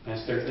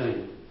 That's their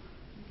thing.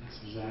 That's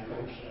exactly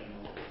what I'm saying.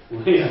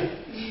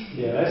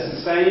 Yeah, that's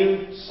the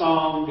same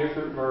song,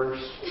 different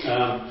verse.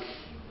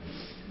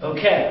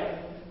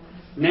 Okay.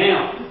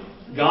 Now,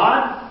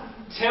 God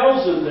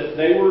tells them that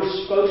they were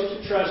supposed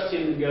to trust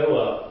Him to go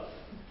up.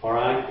 All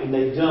right? And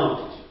they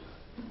don't.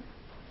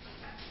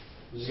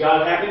 Is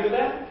God happy with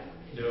that?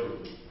 No.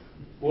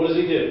 What does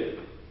He do?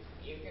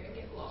 You're going to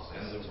get lost.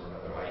 Send them for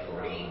another hike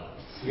around the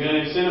mountain. You're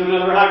going to send them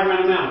another hike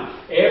around the mountain.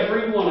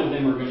 Every one of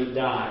them are going to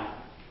die.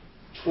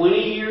 20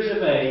 years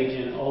of age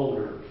and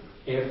older,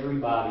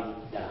 everybody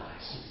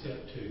dies.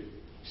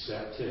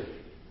 Except two.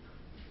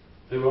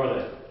 Who are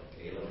they?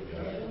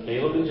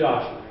 Caleb and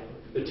Joshua.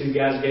 The 2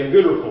 guys gave a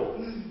good report.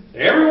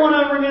 Every one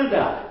of them are going to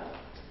die.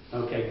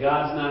 Okay,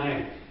 God's not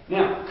happy.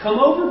 Now, come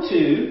over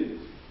to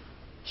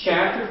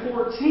chapter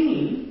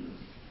 14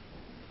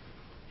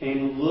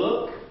 and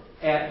look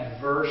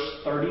at verse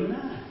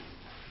 39.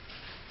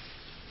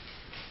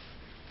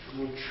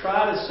 We'll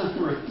try to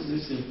summarize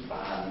this in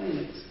 5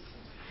 minutes.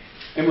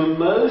 And when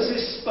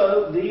Moses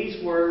spoke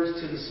these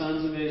words to the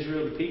sons of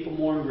Israel, the people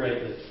mourned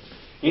greatly.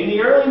 In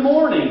the early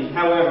morning,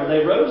 however,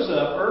 they rose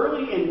up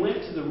early and went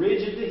to the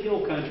ridge of the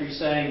hill country,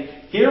 saying,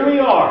 here we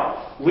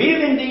are. We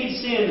have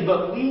indeed sinned,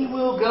 but we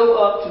will go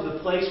up to the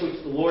place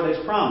which the Lord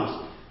has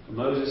promised. And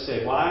Moses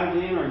said, why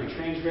then are you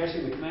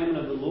transgressing the commandment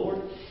of the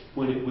Lord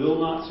when it will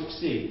not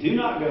succeed? Do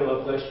not go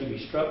up, lest you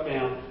be struck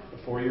down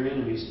before your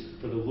enemies,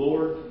 for the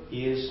Lord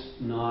is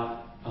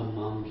not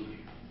among you.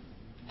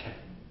 Okay.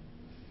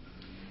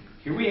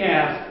 Here we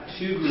have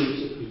 2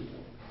 groups of people.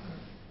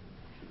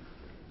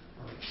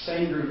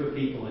 Same group of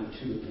people in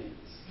 2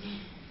 events.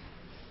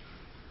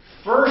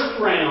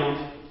 First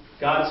round,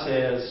 God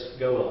says,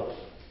 go up.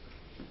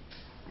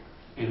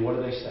 And what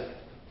do they say?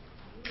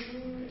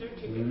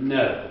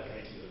 No.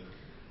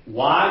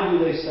 Why do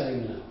they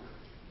say no?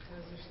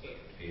 Because they're scared.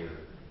 Fear.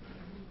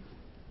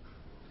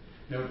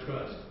 No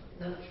trust.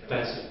 No trust.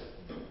 That's it.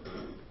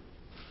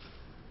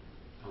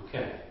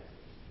 Okay.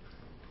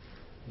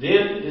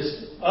 Then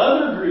this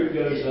other group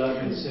goes up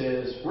and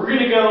says, we're going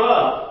to go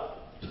up.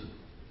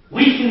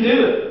 We can do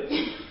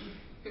it.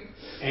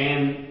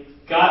 And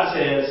God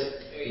says,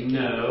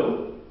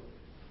 no.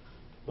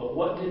 But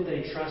what did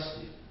they trust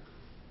in?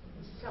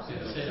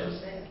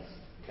 Themselves.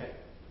 Okay.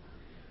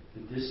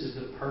 This is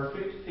the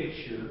perfect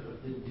picture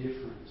of the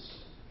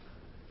difference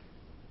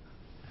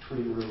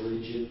between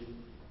religion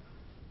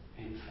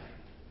and faith.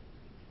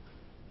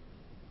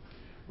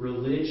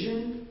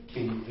 Religion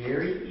can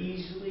very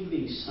easily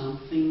be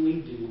something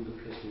we do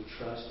because we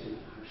trust in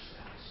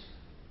ourselves.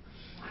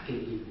 I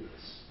can do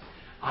this.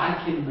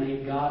 I can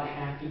make God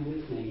happy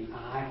with me.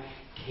 I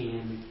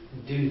can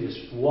do this.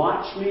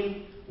 Watch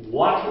me.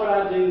 Watch what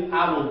I do.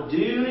 I will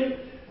do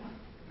it.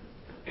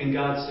 And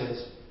God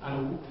says, I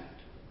don't want that.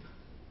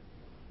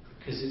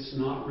 Because it's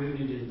not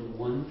rooted in the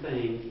one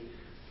thing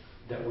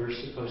that we're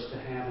supposed to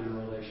have in a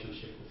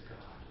relationship with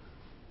God.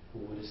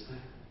 Well, what is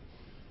that?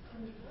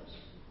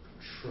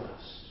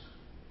 Trust.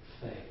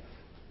 Faith.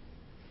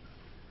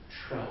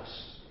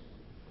 Trust.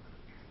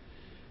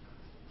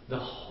 The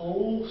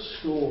whole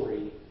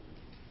story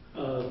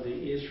of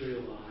the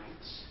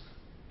Israelites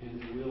and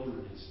the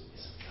wilderness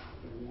is about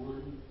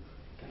one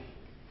thing.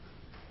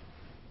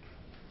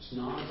 It's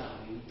not about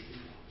anything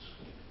else.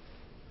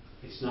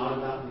 It's not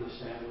about the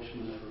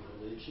establishment of a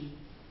religion.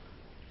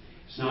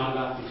 It's not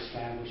about the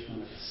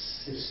establishment of a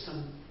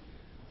system.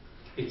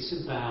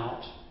 It's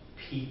about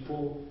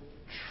people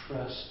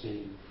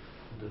trusting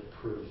the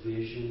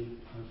provision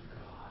of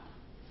God.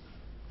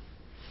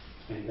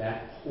 And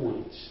that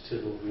points to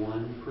the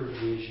one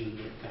provision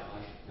that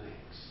God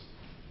makes.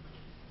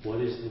 What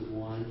is the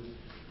one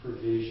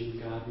provision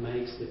God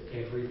makes that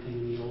everything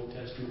in the Old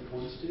Testament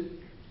points to?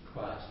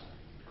 Christ.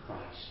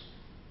 Christ.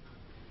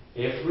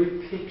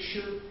 Every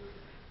picture,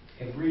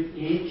 Every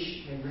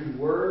inch, every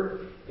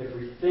word,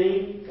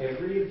 everything,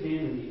 every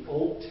event in the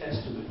Old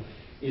Testament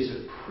is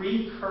a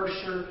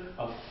precursor,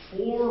 a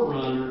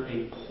forerunner,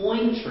 a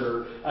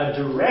pointer, a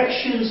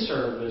direction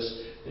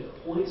service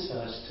that points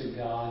us to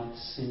God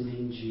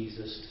sending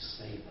Jesus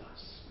to save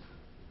us.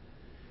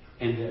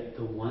 And that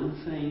the one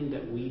thing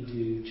that we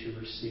do to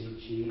receive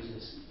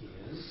Jesus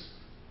is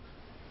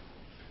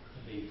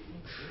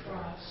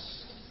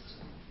trust.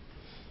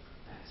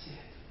 That's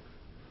it.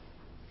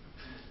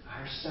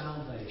 Our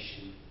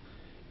salvation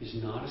is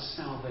not a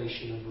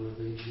salvation of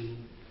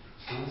religion.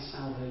 It's not a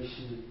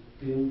salvation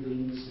of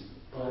buildings and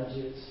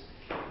budgets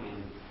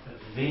and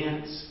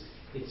events.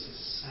 It's a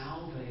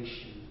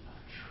salvation of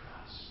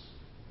trust.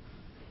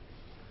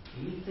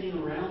 Anything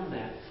around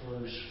that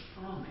flows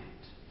from it.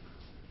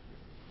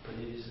 But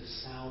it is a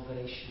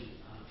salvation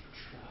of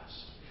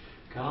trust.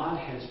 God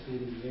has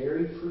been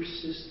very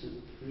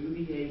persistent through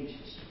the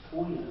ages to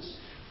point us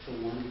to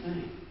one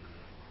thing.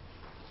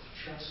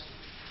 Trust Him.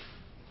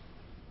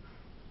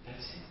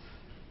 That's it.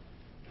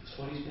 That's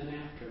what He's been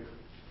after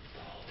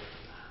the whole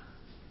time.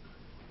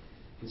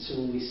 And so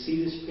when we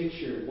see this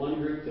picture of one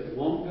group that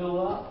won't go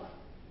up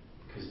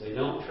because they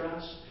don't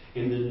trust,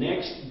 and the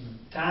next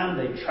time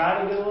they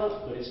try to go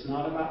up, but it's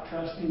not about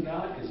trusting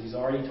God because He's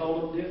already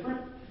told them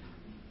different.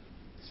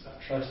 It's about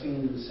trusting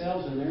in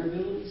themselves and their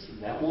abilities.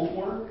 That won't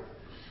work.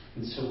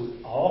 And so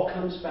it all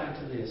comes back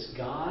to this.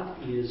 God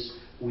is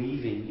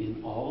weaving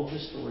in all of the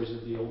stories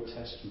of the Old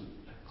Testament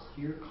a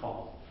clear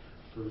call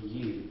for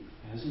you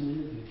as an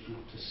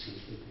individual to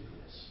simply do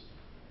this.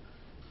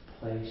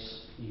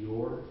 Place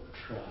your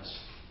trust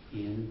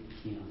in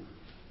Him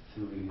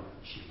through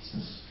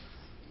Jesus.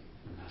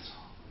 And that's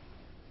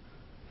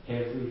all.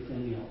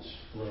 Everything else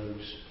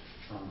flows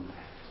from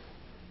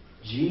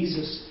that.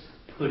 Jesus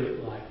put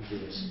it like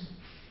this.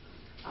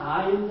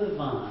 I am the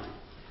vine,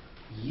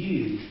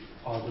 you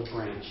are the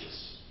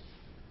branches.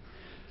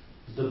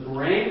 The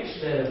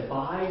branch that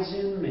abides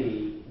in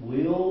me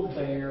will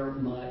bear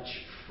much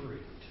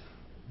fruit.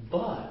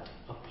 But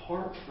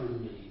apart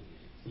from me,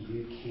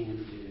 you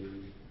can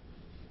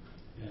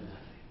do nothing.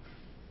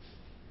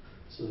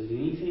 So that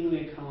anything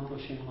we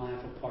accomplish in life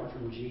apart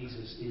from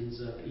Jesus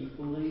ends up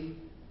equally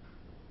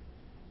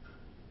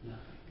nothing.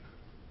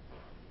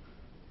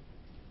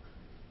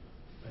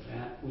 But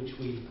that which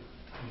we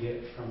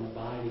get from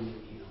abiding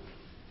in Him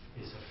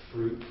is a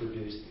fruit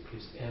produced that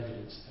gives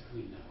evidence that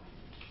we know Him.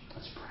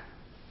 Let's pray.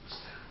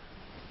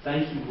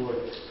 Thank you, Lord,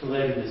 for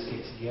letting us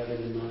get together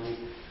tonight,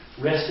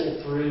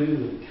 wrestle through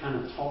and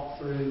kind of talk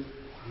through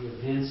the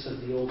events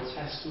of the Old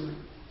Testament.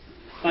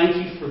 Thank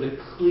you for the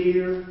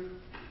clear,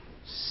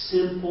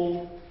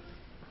 simple,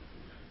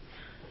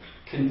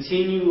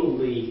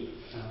 continually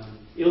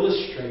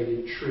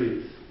illustrated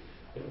truth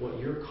that what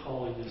you're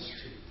calling us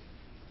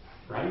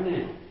to right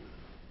now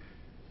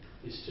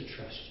is to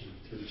trust you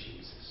through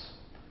Jesus.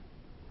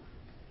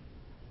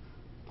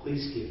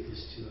 Please give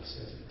this to us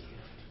as a gift,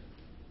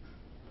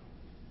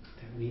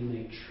 that we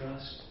may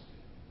trust,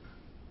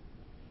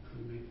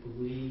 we may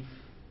believe,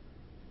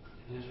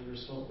 and as a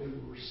result we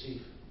will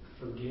receive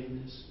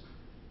forgiveness,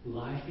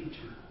 life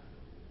eternal,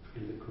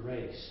 and the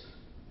grace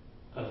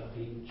of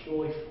being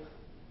joyful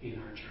in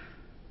our journey.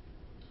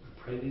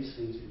 We pray these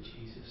things in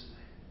Jesus'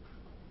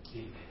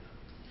 name. Amen.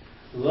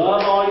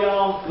 Love all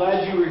y'all.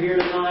 Glad you were here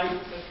tonight.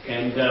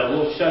 And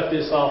we'll shut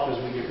this off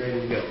as we get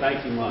ready to go.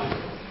 Thank you,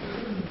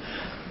 Mike.